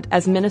achievement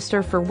as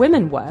Minister for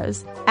Women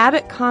was,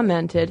 Abbott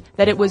commented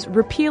that it was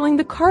repealing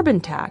the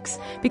carbon tax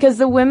because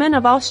the women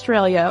of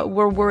Australia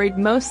were worried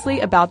mostly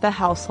about the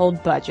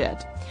household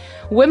budget.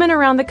 Women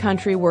around the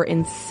country were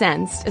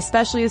incensed,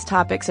 especially as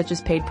topics such as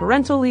paid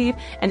parental leave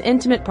and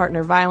intimate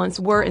partner violence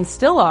were and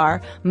still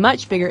are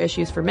much bigger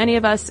issues for many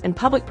of us, and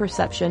public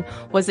perception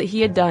was that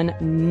he had done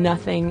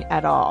nothing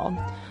at all.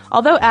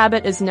 Although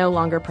Abbott is no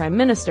longer Prime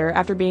Minister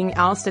after being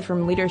ousted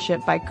from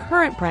leadership by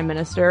current Prime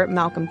Minister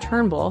Malcolm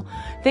Turnbull,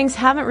 things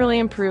haven't really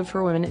improved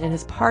for women in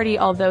his party,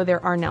 although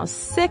there are now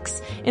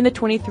 6 in the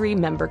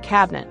 23-member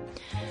cabinet.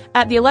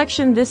 At the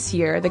election this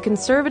year, the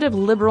Conservative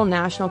Liberal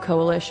National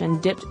Coalition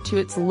dipped to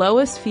its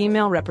lowest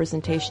female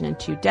representation in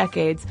 2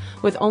 decades,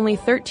 with only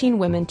 13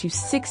 women to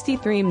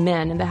 63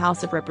 men in the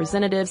House of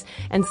Representatives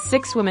and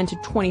 6 women to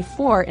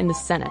 24 in the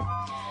Senate.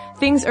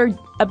 Things are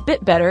a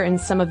bit better in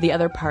some of the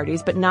other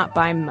parties, but not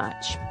by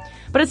much.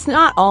 But it's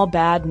not all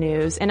bad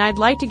news, and I'd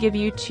like to give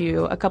you,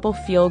 too, a couple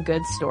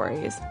feel-good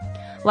stories.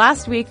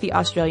 Last week, the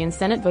Australian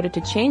Senate voted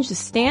to change the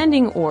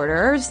standing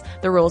orders,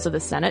 the rules of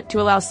the Senate,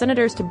 to allow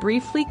senators to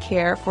briefly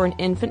care for an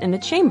infant in the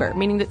chamber,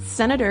 meaning that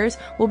senators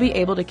will be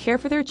able to care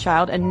for their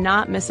child and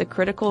not miss a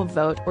critical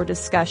vote or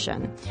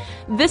discussion.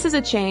 This is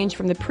a change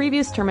from the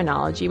previous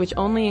terminology, which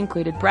only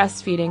included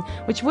breastfeeding,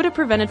 which would have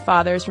prevented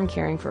fathers from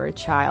caring for a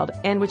child,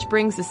 and which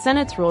brings the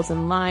Senate's rules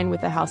in line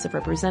with the House of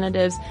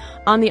Representatives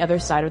on the other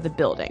side of the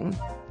building.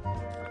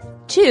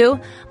 2,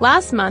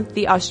 last month,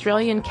 the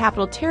Australian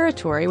Capital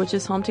Territory, which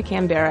is home to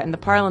Canberra and the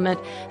Parliament,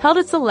 held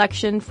its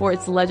election for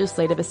its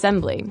Legislative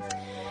Assembly.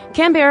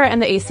 Canberra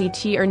and the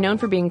ACT are known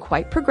for being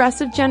quite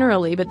progressive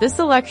generally, but this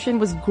election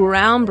was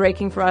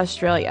groundbreaking for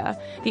Australia.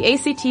 The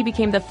ACT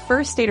became the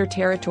first state or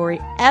territory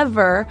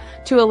ever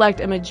to elect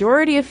a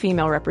majority of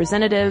female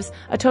representatives.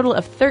 A total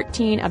of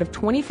 13 out of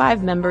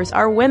 25 members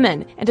are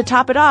women. And to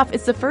top it off,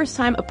 it's the first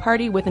time a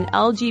party with an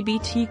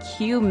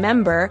LGBTQ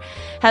member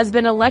has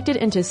been elected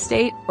into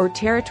state or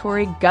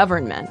territory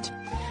government.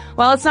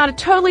 While it's not a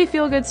totally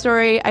feel-good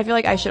story, I feel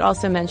like I should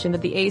also mention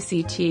that the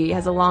ACT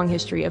has a long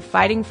history of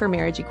fighting for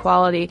marriage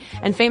equality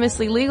and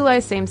famously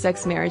legalized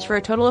same-sex marriage for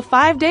a total of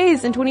 5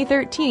 days in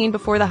 2013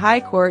 before the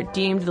High Court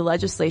deemed the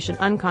legislation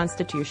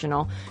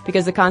unconstitutional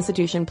because the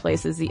Constitution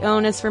places the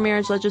onus for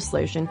marriage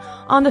legislation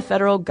on the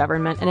federal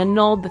government and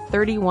annulled the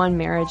 31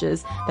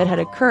 marriages that had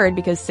occurred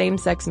because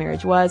same-sex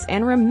marriage was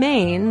and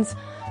remains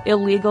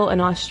illegal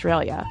in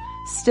Australia.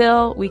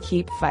 Still, we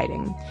keep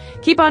fighting.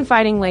 Keep on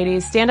fighting,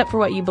 ladies. Stand up for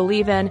what you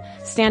believe in.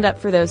 Stand up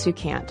for those who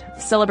can't.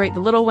 Celebrate the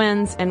little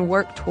wins and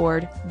work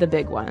toward the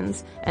big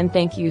ones. And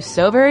thank you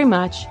so very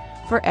much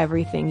for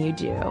everything you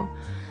do.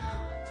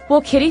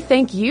 Well, Kitty,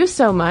 thank you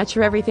so much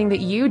for everything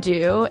that you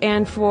do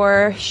and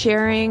for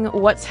sharing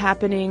what's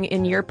happening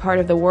in your part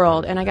of the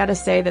world. And I got to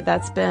say that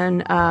that's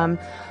been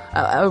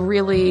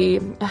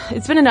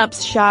it's been an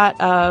upshot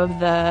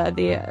of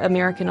the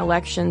American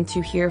election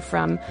to hear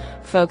from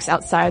folks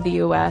outside the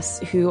U.S.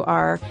 who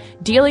are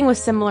dealing with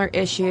similar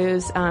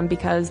issues,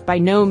 because by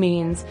no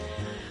means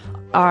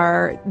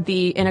are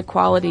the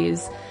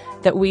inequalities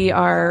that we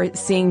are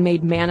seeing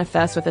made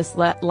manifest with this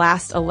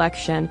last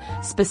election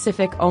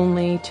specific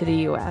only to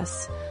the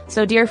U.S.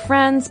 So, dear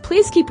friends,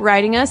 please keep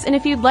writing us, and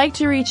if you'd like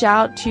to reach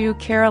out to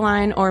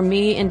Caroline or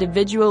me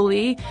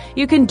individually,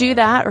 you can do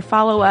that or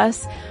follow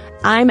us.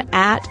 I'm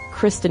at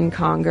Kristen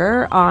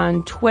Conger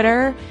on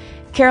Twitter.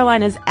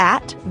 Caroline is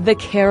at the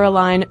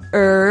Caroline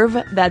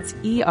Erv, that's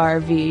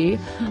E-R-V,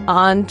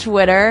 on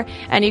Twitter.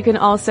 And you can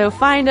also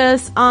find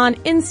us on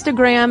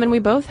Instagram, and we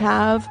both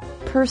have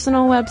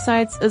personal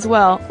websites as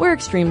well. We're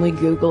extremely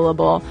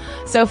Googleable.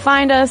 So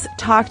find us,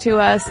 talk to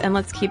us, and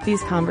let's keep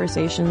these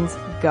conversations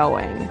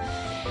going.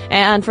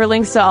 And for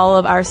links to all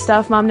of our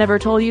stuff, Mom Never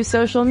Told You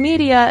social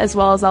media, as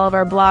well as all of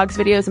our blogs,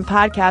 videos, and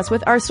podcasts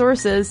with our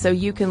sources so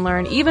you can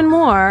learn even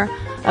more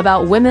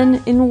about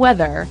women in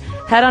weather,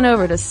 head on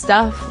over to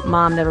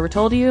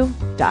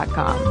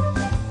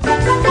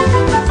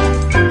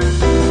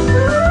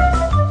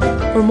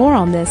stuffmomnevertoldyou.com. For more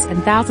on this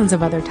and thousands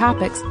of other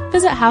topics,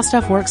 visit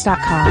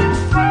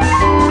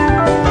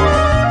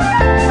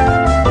howstuffworks.com.